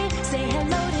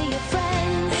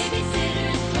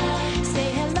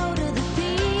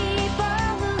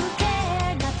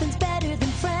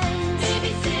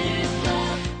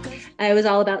 I was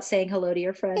all about saying hello to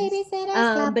your friends.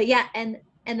 But yeah, and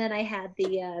then I had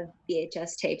the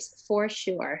VHS tapes for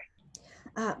sure.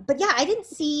 But yeah, I didn't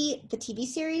see the TV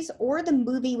series or the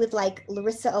movie with like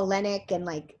Larissa Olenek and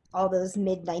like all those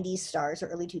mid-90s stars or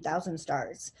early 2000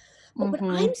 stars. But what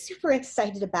I'm super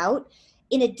excited about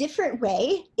in a different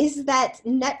way is that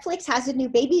Netflix has a new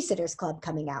Babysitters Club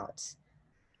coming out.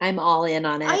 I'm all in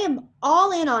on it. I am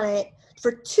all in on it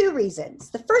for 2 reasons.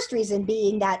 The first reason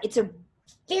being that it's a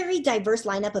very diverse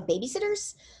lineup of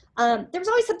babysitters. There was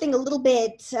always something a little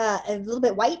bit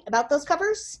white about those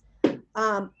covers.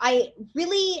 I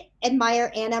really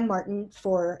admire Anna Martin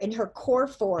in her core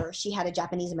 4, she had a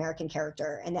Japanese American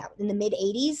character, and that in the mid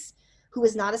 80s, who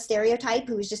was not a stereotype,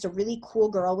 who was just a really cool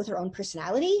girl with her own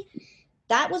personality.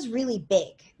 that was really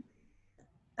big.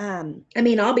 I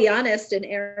mean, I'll be honest, in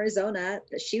Arizona,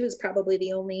 she was probably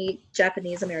the only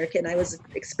Japanese American I was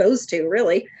exposed to,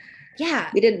 really. Yeah.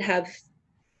 We didn't have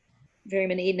very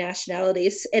many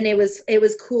nationalities, and it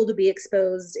was cool to be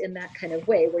exposed in that kind of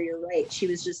way, where you're right. She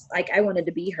was just like, I wanted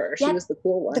to be her. She was the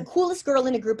cool one. The coolest girl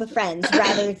in a group of friends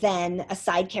rather than a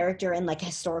side character in like a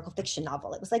historical fiction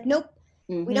novel. It was like, nope.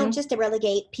 We don't just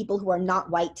relegate people who are not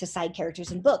white to side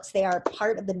characters in books. They are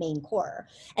part of the main core.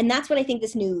 And that's what I think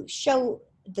this new show,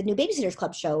 the new Babysitters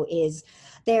Club show is.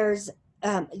 There's,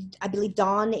 I believe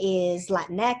Dawn is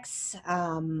Latinx.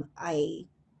 I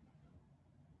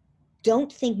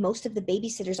don't think most of the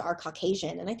babysitters are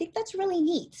Caucasian. And I think that's really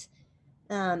neat.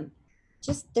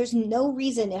 Just there's no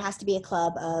reason it has to be a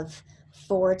club of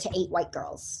 4 to 8 white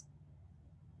girls.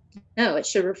 No, it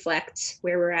should reflect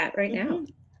where we're at right now.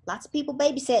 Lots of people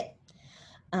babysit.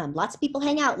 Lots of people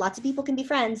hang out. Lots of people can be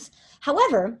friends.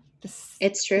 However,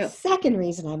 it's true. The second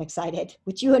reason I'm excited,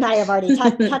 which you and I have already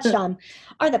touched on,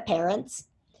 are the parents.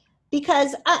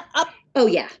 Because oh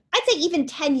yeah, I'd say even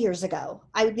 10 years ago,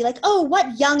 I would be like, oh,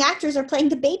 what young actors are playing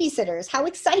the babysitters? How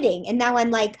exciting. And now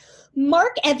I'm like,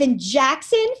 Mark Evan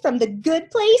Jackson from The Good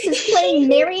Place is playing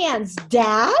Marianne's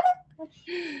dad?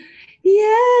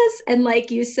 Yes. And like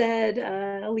you said,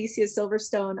 Alicia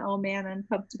Silverstone, oh man, I'm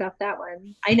pumped about that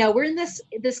one. I know we're in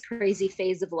this crazy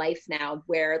phase of life now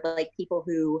where like people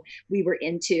who we were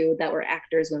into that were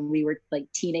actors when we were like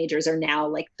teenagers are now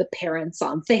like the parents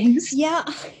on things. Yeah.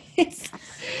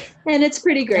 And it's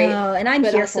pretty great. Oh, and I'm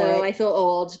here also, for it. I feel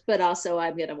old, but also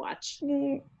I'm going to watch.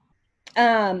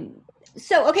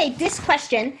 So, okay, this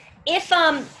question, if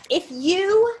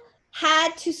you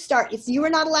had to start, if you were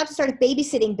not allowed to start a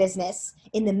babysitting business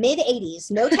in the mid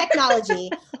 80s, no technology,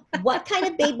 what kind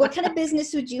of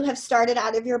business would you have started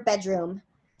out of your bedroom?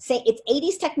 Say it's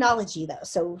 80s technology though,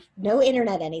 so no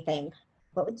internet, anything.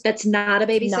 That's not a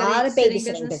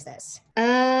babysitting business.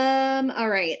 All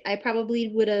right. I probably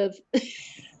would have.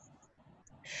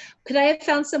 Could I have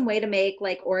found some way to make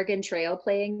like Oregon Trail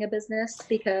playing a business?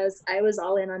 Because I was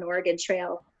all in on Oregon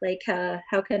Trail. Like,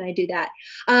 how can I do that?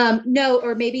 No,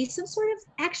 or maybe some sort of,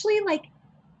 actually, like,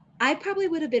 I probably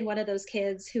would have been one of those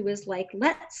kids who was like,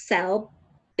 let's sell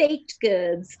baked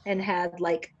goods, and had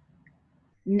like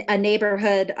a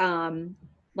neighborhood,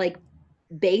 like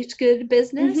baked good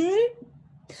business.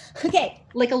 Okay.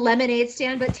 Like a lemonade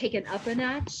stand, but taken up a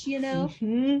notch, you know?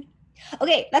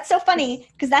 Okay, that's so funny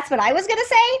because that's what I was going to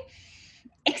say,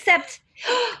 except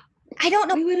I don't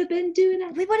know. We would have been doing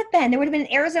that. We would have been. There would have been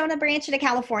an Arizona branch and a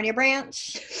California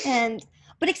branch.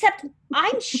 But except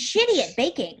I'm shitty at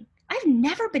baking. I've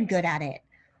never been good at it.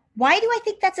 Why do I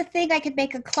think that's a thing I could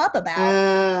make a club about?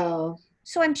 Oh.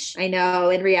 So I know.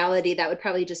 In reality, that would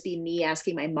probably just be me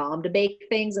asking my mom to bake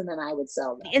things, and then I would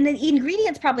sell them. And the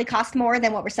ingredients probably cost more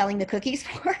than what we're selling the cookies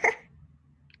for.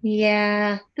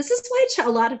 Yeah. This is why a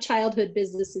lot of childhood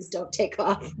businesses don't take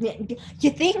off.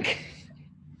 You think?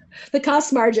 The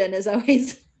cost margin is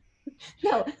always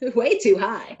way too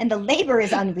high. And the labor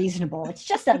is unreasonable. It's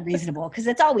just unreasonable because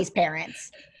it's always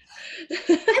parents. I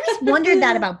always wondered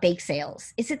that about bake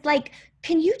sales. Is it like,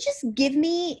 can I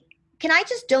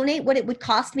just donate what it would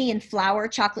cost me in flour,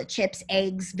 chocolate chips,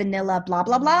 eggs, vanilla, blah,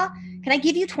 blah, blah? Can I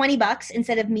give you $20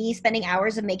 instead of me spending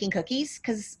hours of making cookies?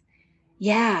 Because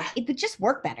yeah, it would just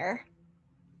work better.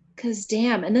 Because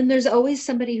damn. And then there's always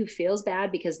somebody who feels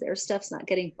bad because their stuff's not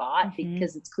getting bought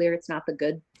because it's clear it's not the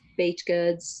good baked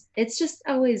goods. It's just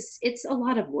always, it's a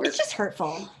lot of work. It's just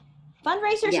hurtful.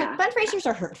 Fundraisers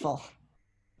are hurtful.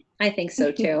 I think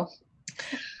so too.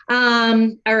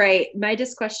 All right. My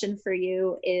just question for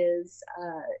you is,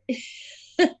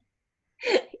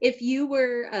 if you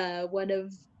were one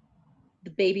of the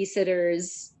Babysitter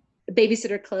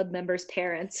Club members'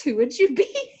 parents, who would you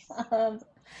be?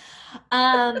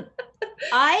 I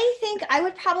think I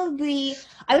would probably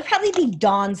be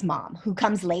Dawn's mom, who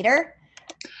comes later.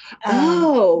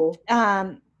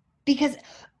 Because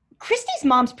Christy's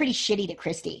mom's pretty shitty to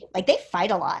Christy. Like, they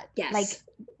fight a lot. Yes. Like,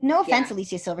 no offense,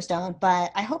 Alicia Silverstone, but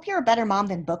I hope you're a better mom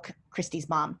than Book Christy's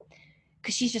mom.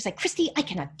 Because she's just like, Christy, I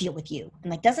cannot deal with you.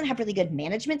 And like, doesn't have really good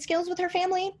management skills with her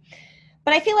family.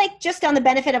 But I feel like just on the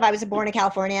benefit of I was born in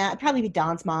California, I'd probably be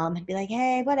Dawn's mom. I'd be like,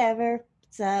 hey, whatever.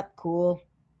 What's up? Cool.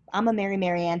 I'm gonna marry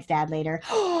Marianne's dad later.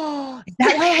 Is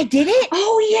that why I did it?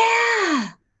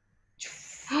 Oh,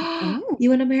 yeah. You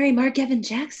want to marry Mark Evan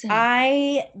Jackson?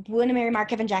 I want to marry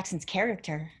Mark Evan Jackson's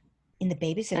character in the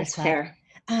Babysitters Club. Fair.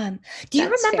 Do you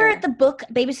remember the book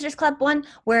Babysitters Club one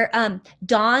where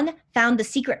Dawn found the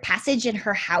secret passage in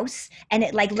her house and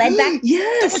it like led back?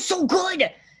 Yes. That was so good.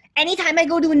 Anytime I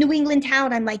go to a New England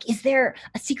town, I'm like, is there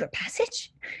a secret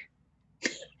passage?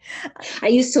 I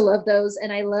used to love those,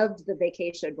 and I loved the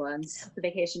vacation ones. The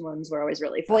vacation ones were always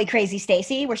really fun. Boy Crazy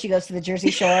Stacy, where she goes to the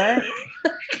Jersey Shore.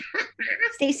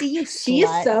 Stacy, you She is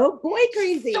slut. so boy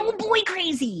crazy. So boy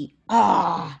crazy.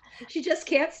 Ah. She just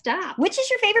can't stop. Which is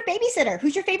your favorite babysitter?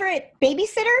 Who's your favorite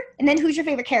babysitter? And then who's your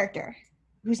favorite character?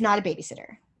 Who's not a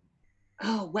babysitter?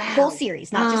 Oh, wow. Whole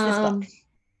series, not just this book.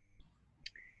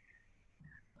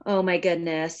 Oh my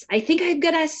goodness. I think I'm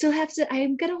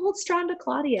gonna hold strong to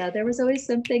Claudia. There was always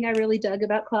something I really dug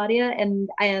about Claudia, and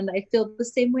I feel the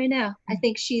same way now. I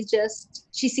think she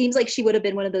seems like she would have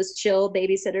been one of those chill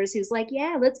babysitters who's like,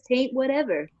 yeah, let's paint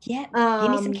whatever. Yeah,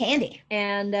 give me some candy.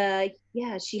 And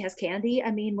yeah, she has candy. I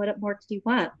mean, what more do you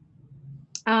want?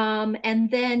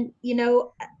 And then,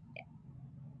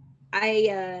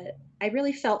 I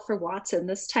really felt for Watson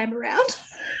this time around.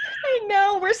 I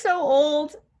know, we're so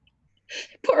old.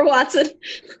 Poor Watson.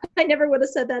 I never would have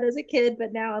said that as a kid,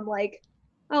 but now I'm like,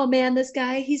 oh man, this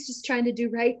guy, he's just trying to do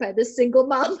right by this single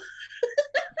mom.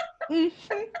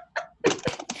 Mm-hmm.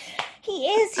 He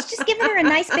is. He's just giving her a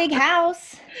nice big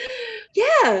house.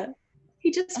 Yeah.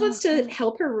 He just wants to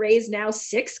help her raise now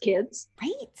 6 kids.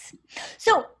 Right.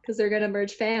 So, because they're going to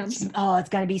merge fams. Oh, it's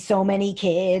going to be so many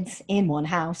kids in one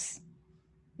house.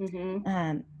 Mm-hmm.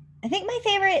 I think my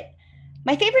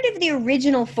favorite of the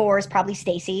original 4 is probably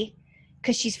Stacy,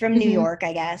 because she's from New York,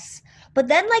 I guess. But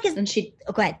then, go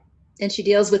ahead. And she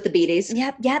deals with the Beaties.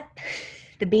 Yep.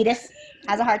 The Beatis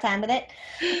has a hard time with it.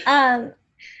 And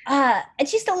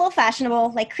she's still a little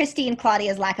fashionable. Like Christy and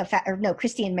Claudia's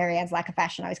Christy and Marianne's lack of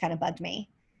fashion always kind of bugged me.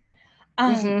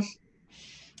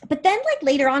 But then,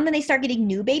 later on, when they start getting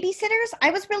new babysitters, I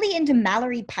was really into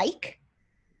Mallory Pike.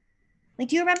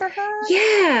 Do you remember her?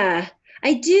 Yeah,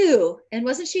 I do. And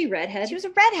wasn't she redhead? She was a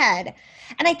redhead.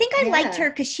 And I think I liked her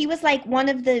because she was one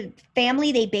of the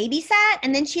family they babysat.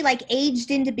 And then she aged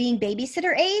into being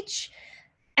babysitter age.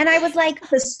 And I was like,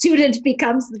 the student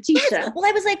becomes the teacher. Yes. Well,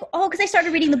 I was like, because I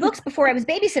started reading the books before I was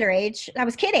babysitter age. I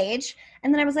was kid age.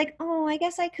 And then I was like, I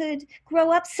guess I could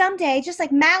grow up someday, just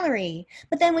like Mallory.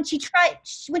 But then when she tried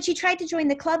to join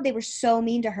the club, they were so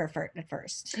mean to her at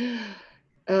first.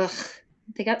 Ugh.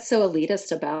 They got so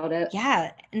elitist about it.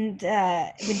 Yeah. And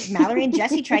when Mallory and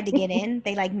Jesse tried to get in,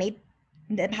 they made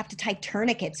them have to tie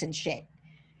tourniquets and shit.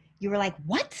 You were like,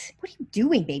 what? What are you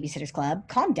doing, Babysitters Club?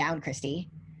 Calm down, Christy.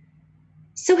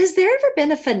 So has there ever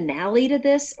been a finale to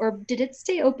this, or did it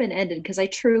stay open-ended? Because I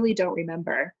truly don't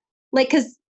remember.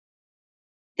 Because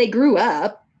they grew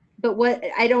up, but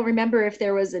I don't remember if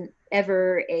there was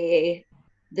ever a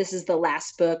this is the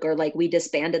last book, or we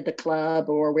disbanded the club,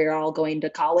 or we're all going to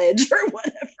college or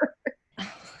whatever.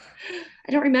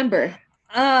 I don't remember.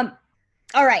 All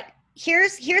right.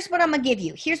 Here's what I'm gonna give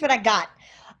you. Here's what I got.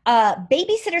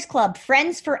 Babysitters Club,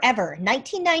 Friends Forever,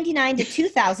 1999 to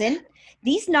 2000.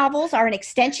 These novels are an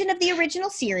extension of the original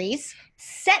series,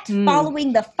 set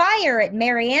following the fire at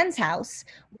Marianne's house.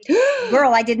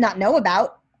 Girl, I did not know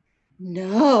about.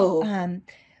 No.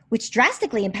 Which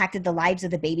drastically impacted the lives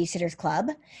of the Babysitters Club.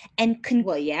 And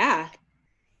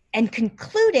and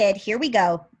concluded, here we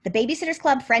go, the Babysitters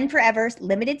Club Friend Forever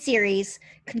limited series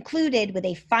concluded with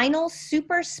a final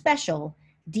super special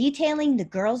detailing the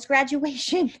girls'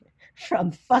 graduation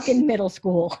from fucking middle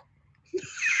school.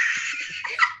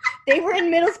 They were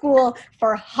in middle school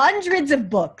for hundreds of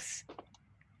books.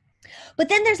 But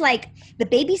then there's the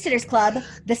Babysitters Club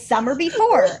the summer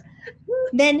before.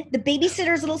 Then the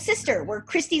Babysitter's Little Sister, where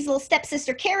Christy's little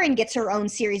stepsister Karen gets her own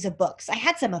series of books. I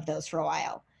had some of those for a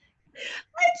while.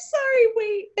 I'm sorry,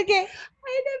 wait. Okay.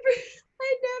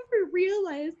 I never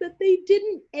realized that they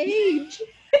didn't age.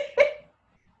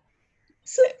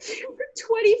 So they were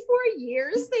 24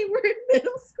 years they were in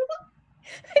middle school.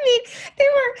 I mean, they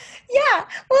were, yeah.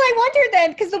 Well, I wonder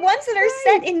then, because the ones that are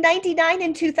set in 99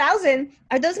 and 2000,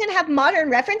 are those going to have modern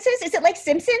references? Is it like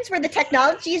Simpsons, where the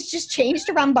technology has just changed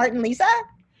around Bart and Lisa?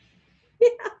 Yeah.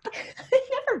 I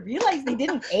never realized they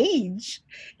didn't age.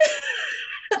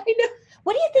 I know.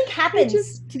 What do you think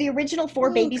happens to the original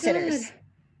 4 babysitters?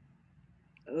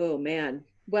 God. Oh, man.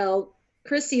 Well,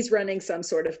 Christy's running some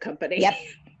sort of company. Yep.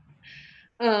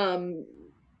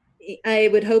 I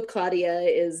would hope Claudia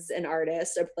is an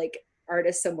artist,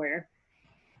 artist somewhere.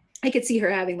 I could see her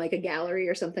having a gallery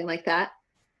or something like that.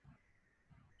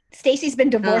 Stacy's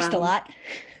been divorced a lot.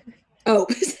 Oh.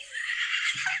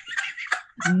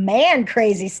 Man,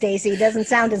 crazy Stacy doesn't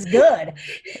sound as good.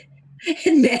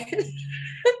 And man,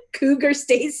 Cougar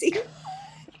Stacy.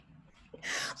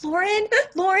 Lauren,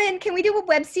 can we do a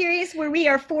web series where we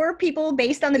are 4 people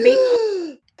based on the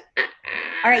baby?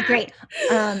 All right, great.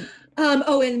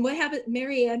 And what happened?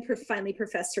 Marianne finally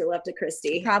professed her love to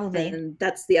Christy. Probably. And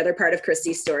that's the other part of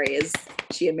Christy's story is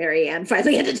she and Marianne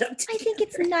finally ended up together. I think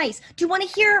it's nice. Do you want to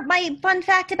hear my fun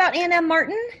fact about Ann M.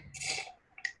 Martin?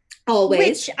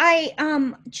 Always. Which I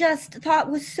just thought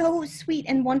was so sweet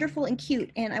and wonderful and cute.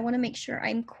 And I want to make sure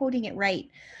I'm quoting it right.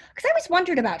 Because I always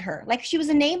wondered about her. Like, she was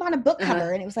a name on a book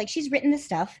cover, and it was like, she's written this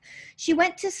stuff. She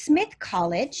went to Smith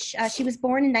College. She was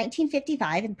born in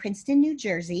 1955 in Princeton, New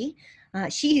Jersey.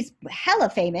 She's hella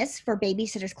famous for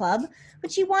Babysitter's Club,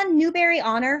 but she won Newbery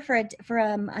Honor for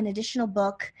an additional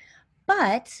book.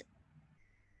 But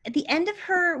at the end of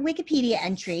her Wikipedia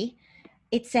entry,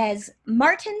 it says,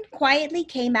 Martin quietly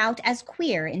came out as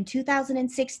queer in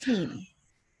 2016.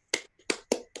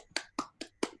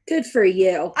 Good for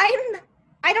you.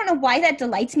 I don't know why that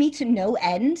delights me to no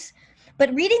end,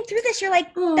 but reading through this, you're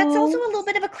like, that's also a little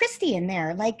bit of a Christy in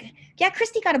there. Like, yeah,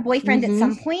 Christy got a boyfriend at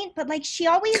some point, but like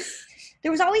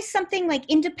there was always something like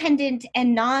independent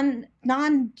and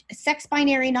non-sex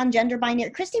binary, non-gender binary.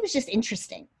 Christy was just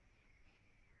interesting.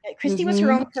 Christy was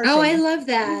her own person. Oh, I love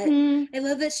that. I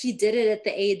love that she did it at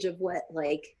the age of what,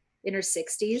 like in her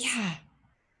 60s? Yeah.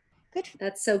 Good.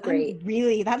 That's so great.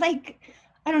 Really, that like,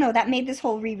 I don't know, that made this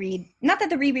whole reread, not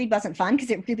that the reread wasn't fun, because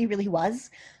it really, really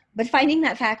was, but finding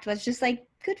that fact was just like,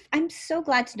 good. I'm so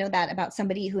glad to know that about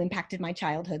somebody who impacted my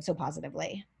childhood so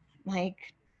positively. Like,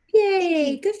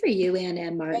 yay, good for you, Ann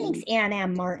M. Martin. Thanks, Ann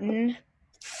M. Martin.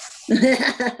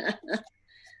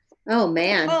 Oh,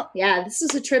 man. Well, yeah, this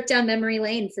was a trip down memory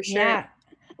lane for sure.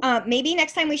 Yeah. Maybe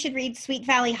next time we should read Sweet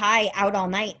Valley High Out All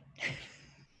Night.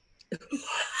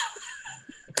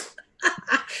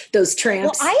 Those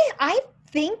tramps. Well, I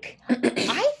think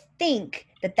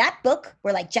that book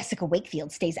where like Jessica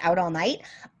Wakefield stays out all night,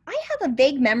 I have a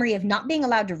vague memory of not being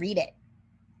allowed to read it.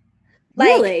 Like,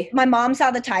 really? My mom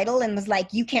saw the title and was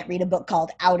like, you can't read a book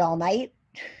called Out All Night.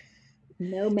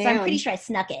 No, ma'am. So I'm pretty sure I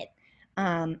snuck it.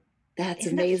 That's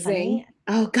amazing.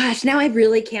 Oh gosh, now I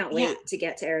really can't wait to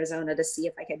get to Arizona to see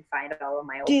if I can find all of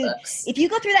my old books. If you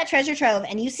go through that treasure trove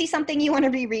and you see something you want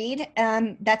to reread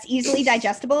that's easily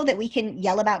digestible that we can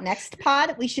yell about next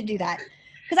pod, we should do that.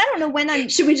 Because I don't know when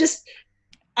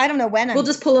I don't know when we'll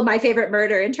just pull a My Favorite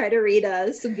Murder and try to read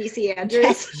some V.C.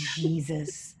 Andrews.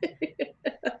 Jesus.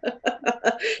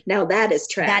 Now that is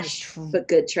trash. But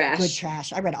good trash. Good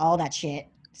trash. I read all that shit.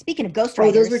 Speaking of ghostwriters.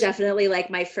 Oh, those were definitely like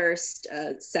my first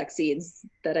sex scenes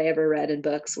that I ever read in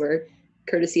books were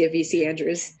courtesy of V.C.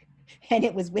 Andrews. And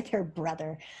it was with her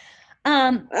brother.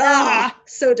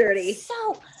 So dirty.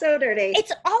 So dirty.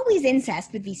 It's always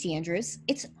incest with V.C. Andrews.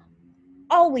 It's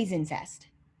always incest.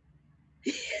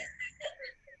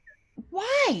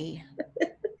 Why?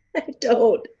 I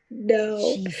don't know.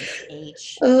 Jesus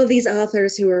H. Oh, these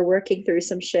authors who are working through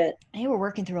some shit. They were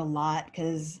working through a lot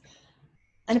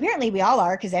and apparently we all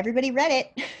are because everybody read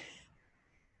it.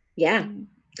 Yeah.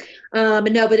 No,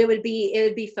 but it would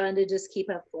be fun to just keep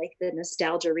up like the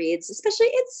nostalgia reads, especially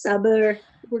it's summer.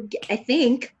 I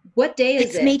think. What day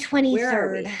is it? It's May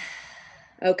 23rd.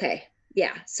 Okay.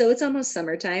 Yeah. So it's almost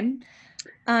summertime.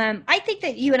 I think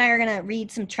that you and I are going to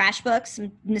read some trash books,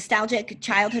 some nostalgic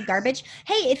childhood garbage.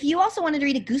 Hey, if you also wanted to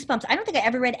read a Goosebumps, I don't think I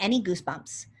ever read any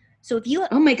Goosebumps. So if you...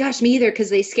 Oh my gosh, me either, because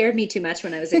they scared me too much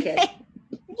when I was a kid.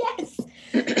 Yes.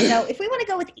 So if we want to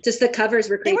go with... Just the covers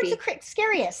were creepy. They were the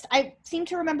scariest. I seem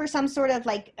to remember some sort of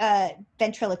like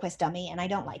ventriloquist dummy, and I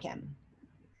don't like him.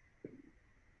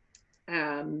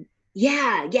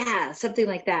 Yeah, something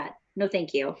like that. No,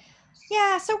 thank you.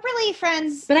 Yeah, so really,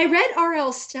 friends. But I read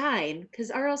R.L. Stine,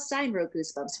 because R.L. Stine wrote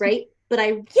Goosebumps, right? But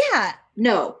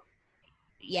No.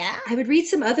 Yeah? I would read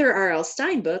some other R.L.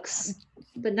 Stine books,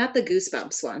 but not the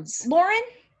Goosebumps ones. Lauren,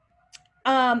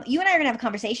 you and I are going to have a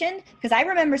conversation, because I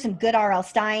remember some good R.L.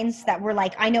 Steins that were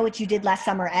like, I Know What You Did Last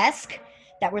Summer-esque,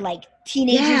 that were like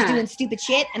teenagers doing stupid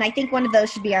shit, and I think one of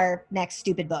those should be our next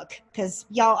stupid book, because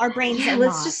y'all, our brains are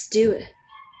let's just do it.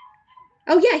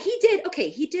 Oh, yeah, he did. Okay,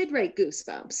 he did write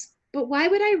Goosebumps. But why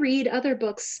would I read other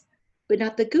books, but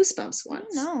not the Goosebumps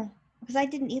ones? No, because I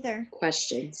didn't either.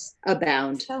 Questions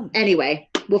abound. Anyway,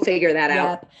 we'll figure that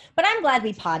out. But I'm glad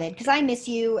we potted, because I miss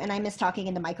you, and I miss talking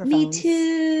into microphones. Me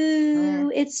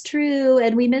too. It's true.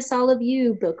 And we miss all of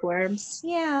you, bookworms.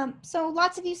 Yeah. So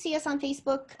lots of you see us on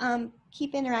Facebook.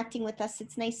 Keep interacting with us.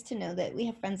 It's nice to know that we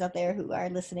have friends out there who are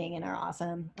listening and are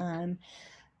awesome.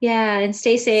 Yeah, and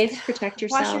stay safe. Protect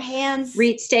yourself. Wash your hands.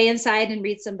 Stay inside and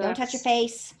read some books. Don't touch your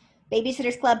face.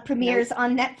 Babysitter's Club premieres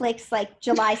on Netflix like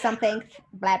July something.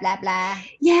 Blah, blah, blah.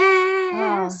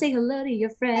 Yeah. Say hello to your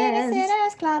friends.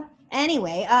 Babysitter's Club.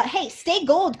 Anyway, hey, stay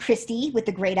gold, Christy, with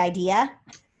the great idea.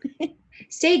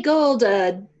 Stay Gold.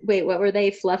 Wait, what were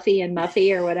they? Fluffy and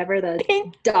Muffy or whatever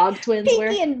the dog twins were?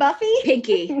 Pinky and Buffy?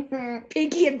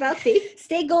 Pinky and Buffy.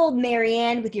 Stay gold,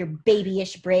 Marianne, with your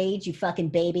babyish braids, you fucking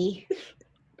baby.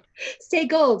 Stay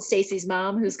Gold, Stacy's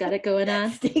mom, who's got it going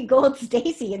on. Stay gold,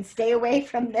 Stacy, and stay away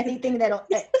from anything that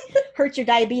hurt your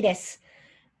diabetes.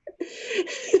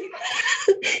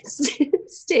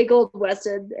 Stay Gold,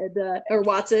 Weston and or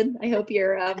Watson. I hope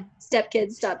your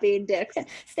stepkids stop being dicks.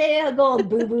 Stay gold,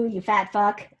 boo boo, you fat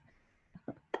fuck.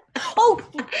 Oh,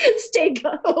 Stay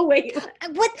Gold. Oh wait,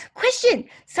 what question?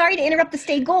 Sorry to interrupt the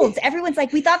Stay Golds. Everyone's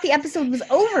like, we thought the episode was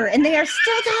over, and they are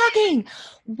still talking.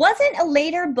 Wasn't a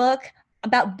later book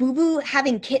about Boo Boo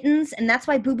having kittens, and that's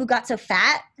why Boo Boo got so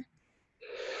fat?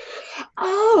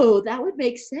 Oh, that would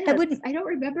make sense. That would. I don't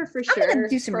remember for sure. I'm gonna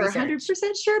do some research.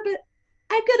 100% sure, but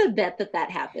I'm gonna bet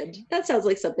that happened. That sounds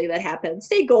like something that happened.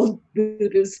 Stay Gold, Boo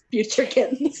Boo's future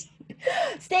kittens.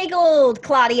 Stay gold,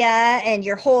 Claudia, and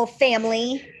your whole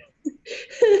family.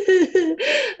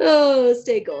 Oh,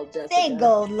 stay gold, Jessica. Stay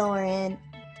gold, Lauren.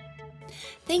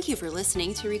 Thank you for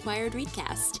listening to Required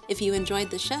Readcast. If you enjoyed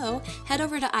the show, head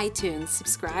over to iTunes,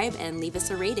 subscribe, and leave us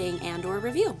a rating and or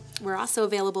review. We're also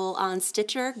available on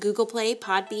Stitcher, Google Play,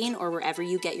 Podbean, or wherever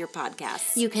you get your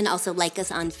podcasts. You can also like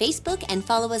us on Facebook and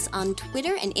follow us on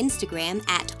Twitter and Instagram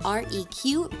at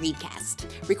REQ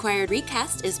Readcast. Required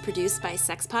Readcast is produced by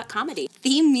Sexpot Comedy.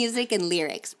 Theme music and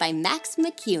lyrics by Max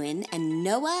McEwen and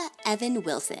Noah Evan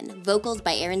Wilson. Vocals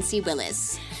by Aaron C.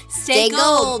 Willis. Stay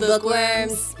gold,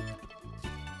 bookworms!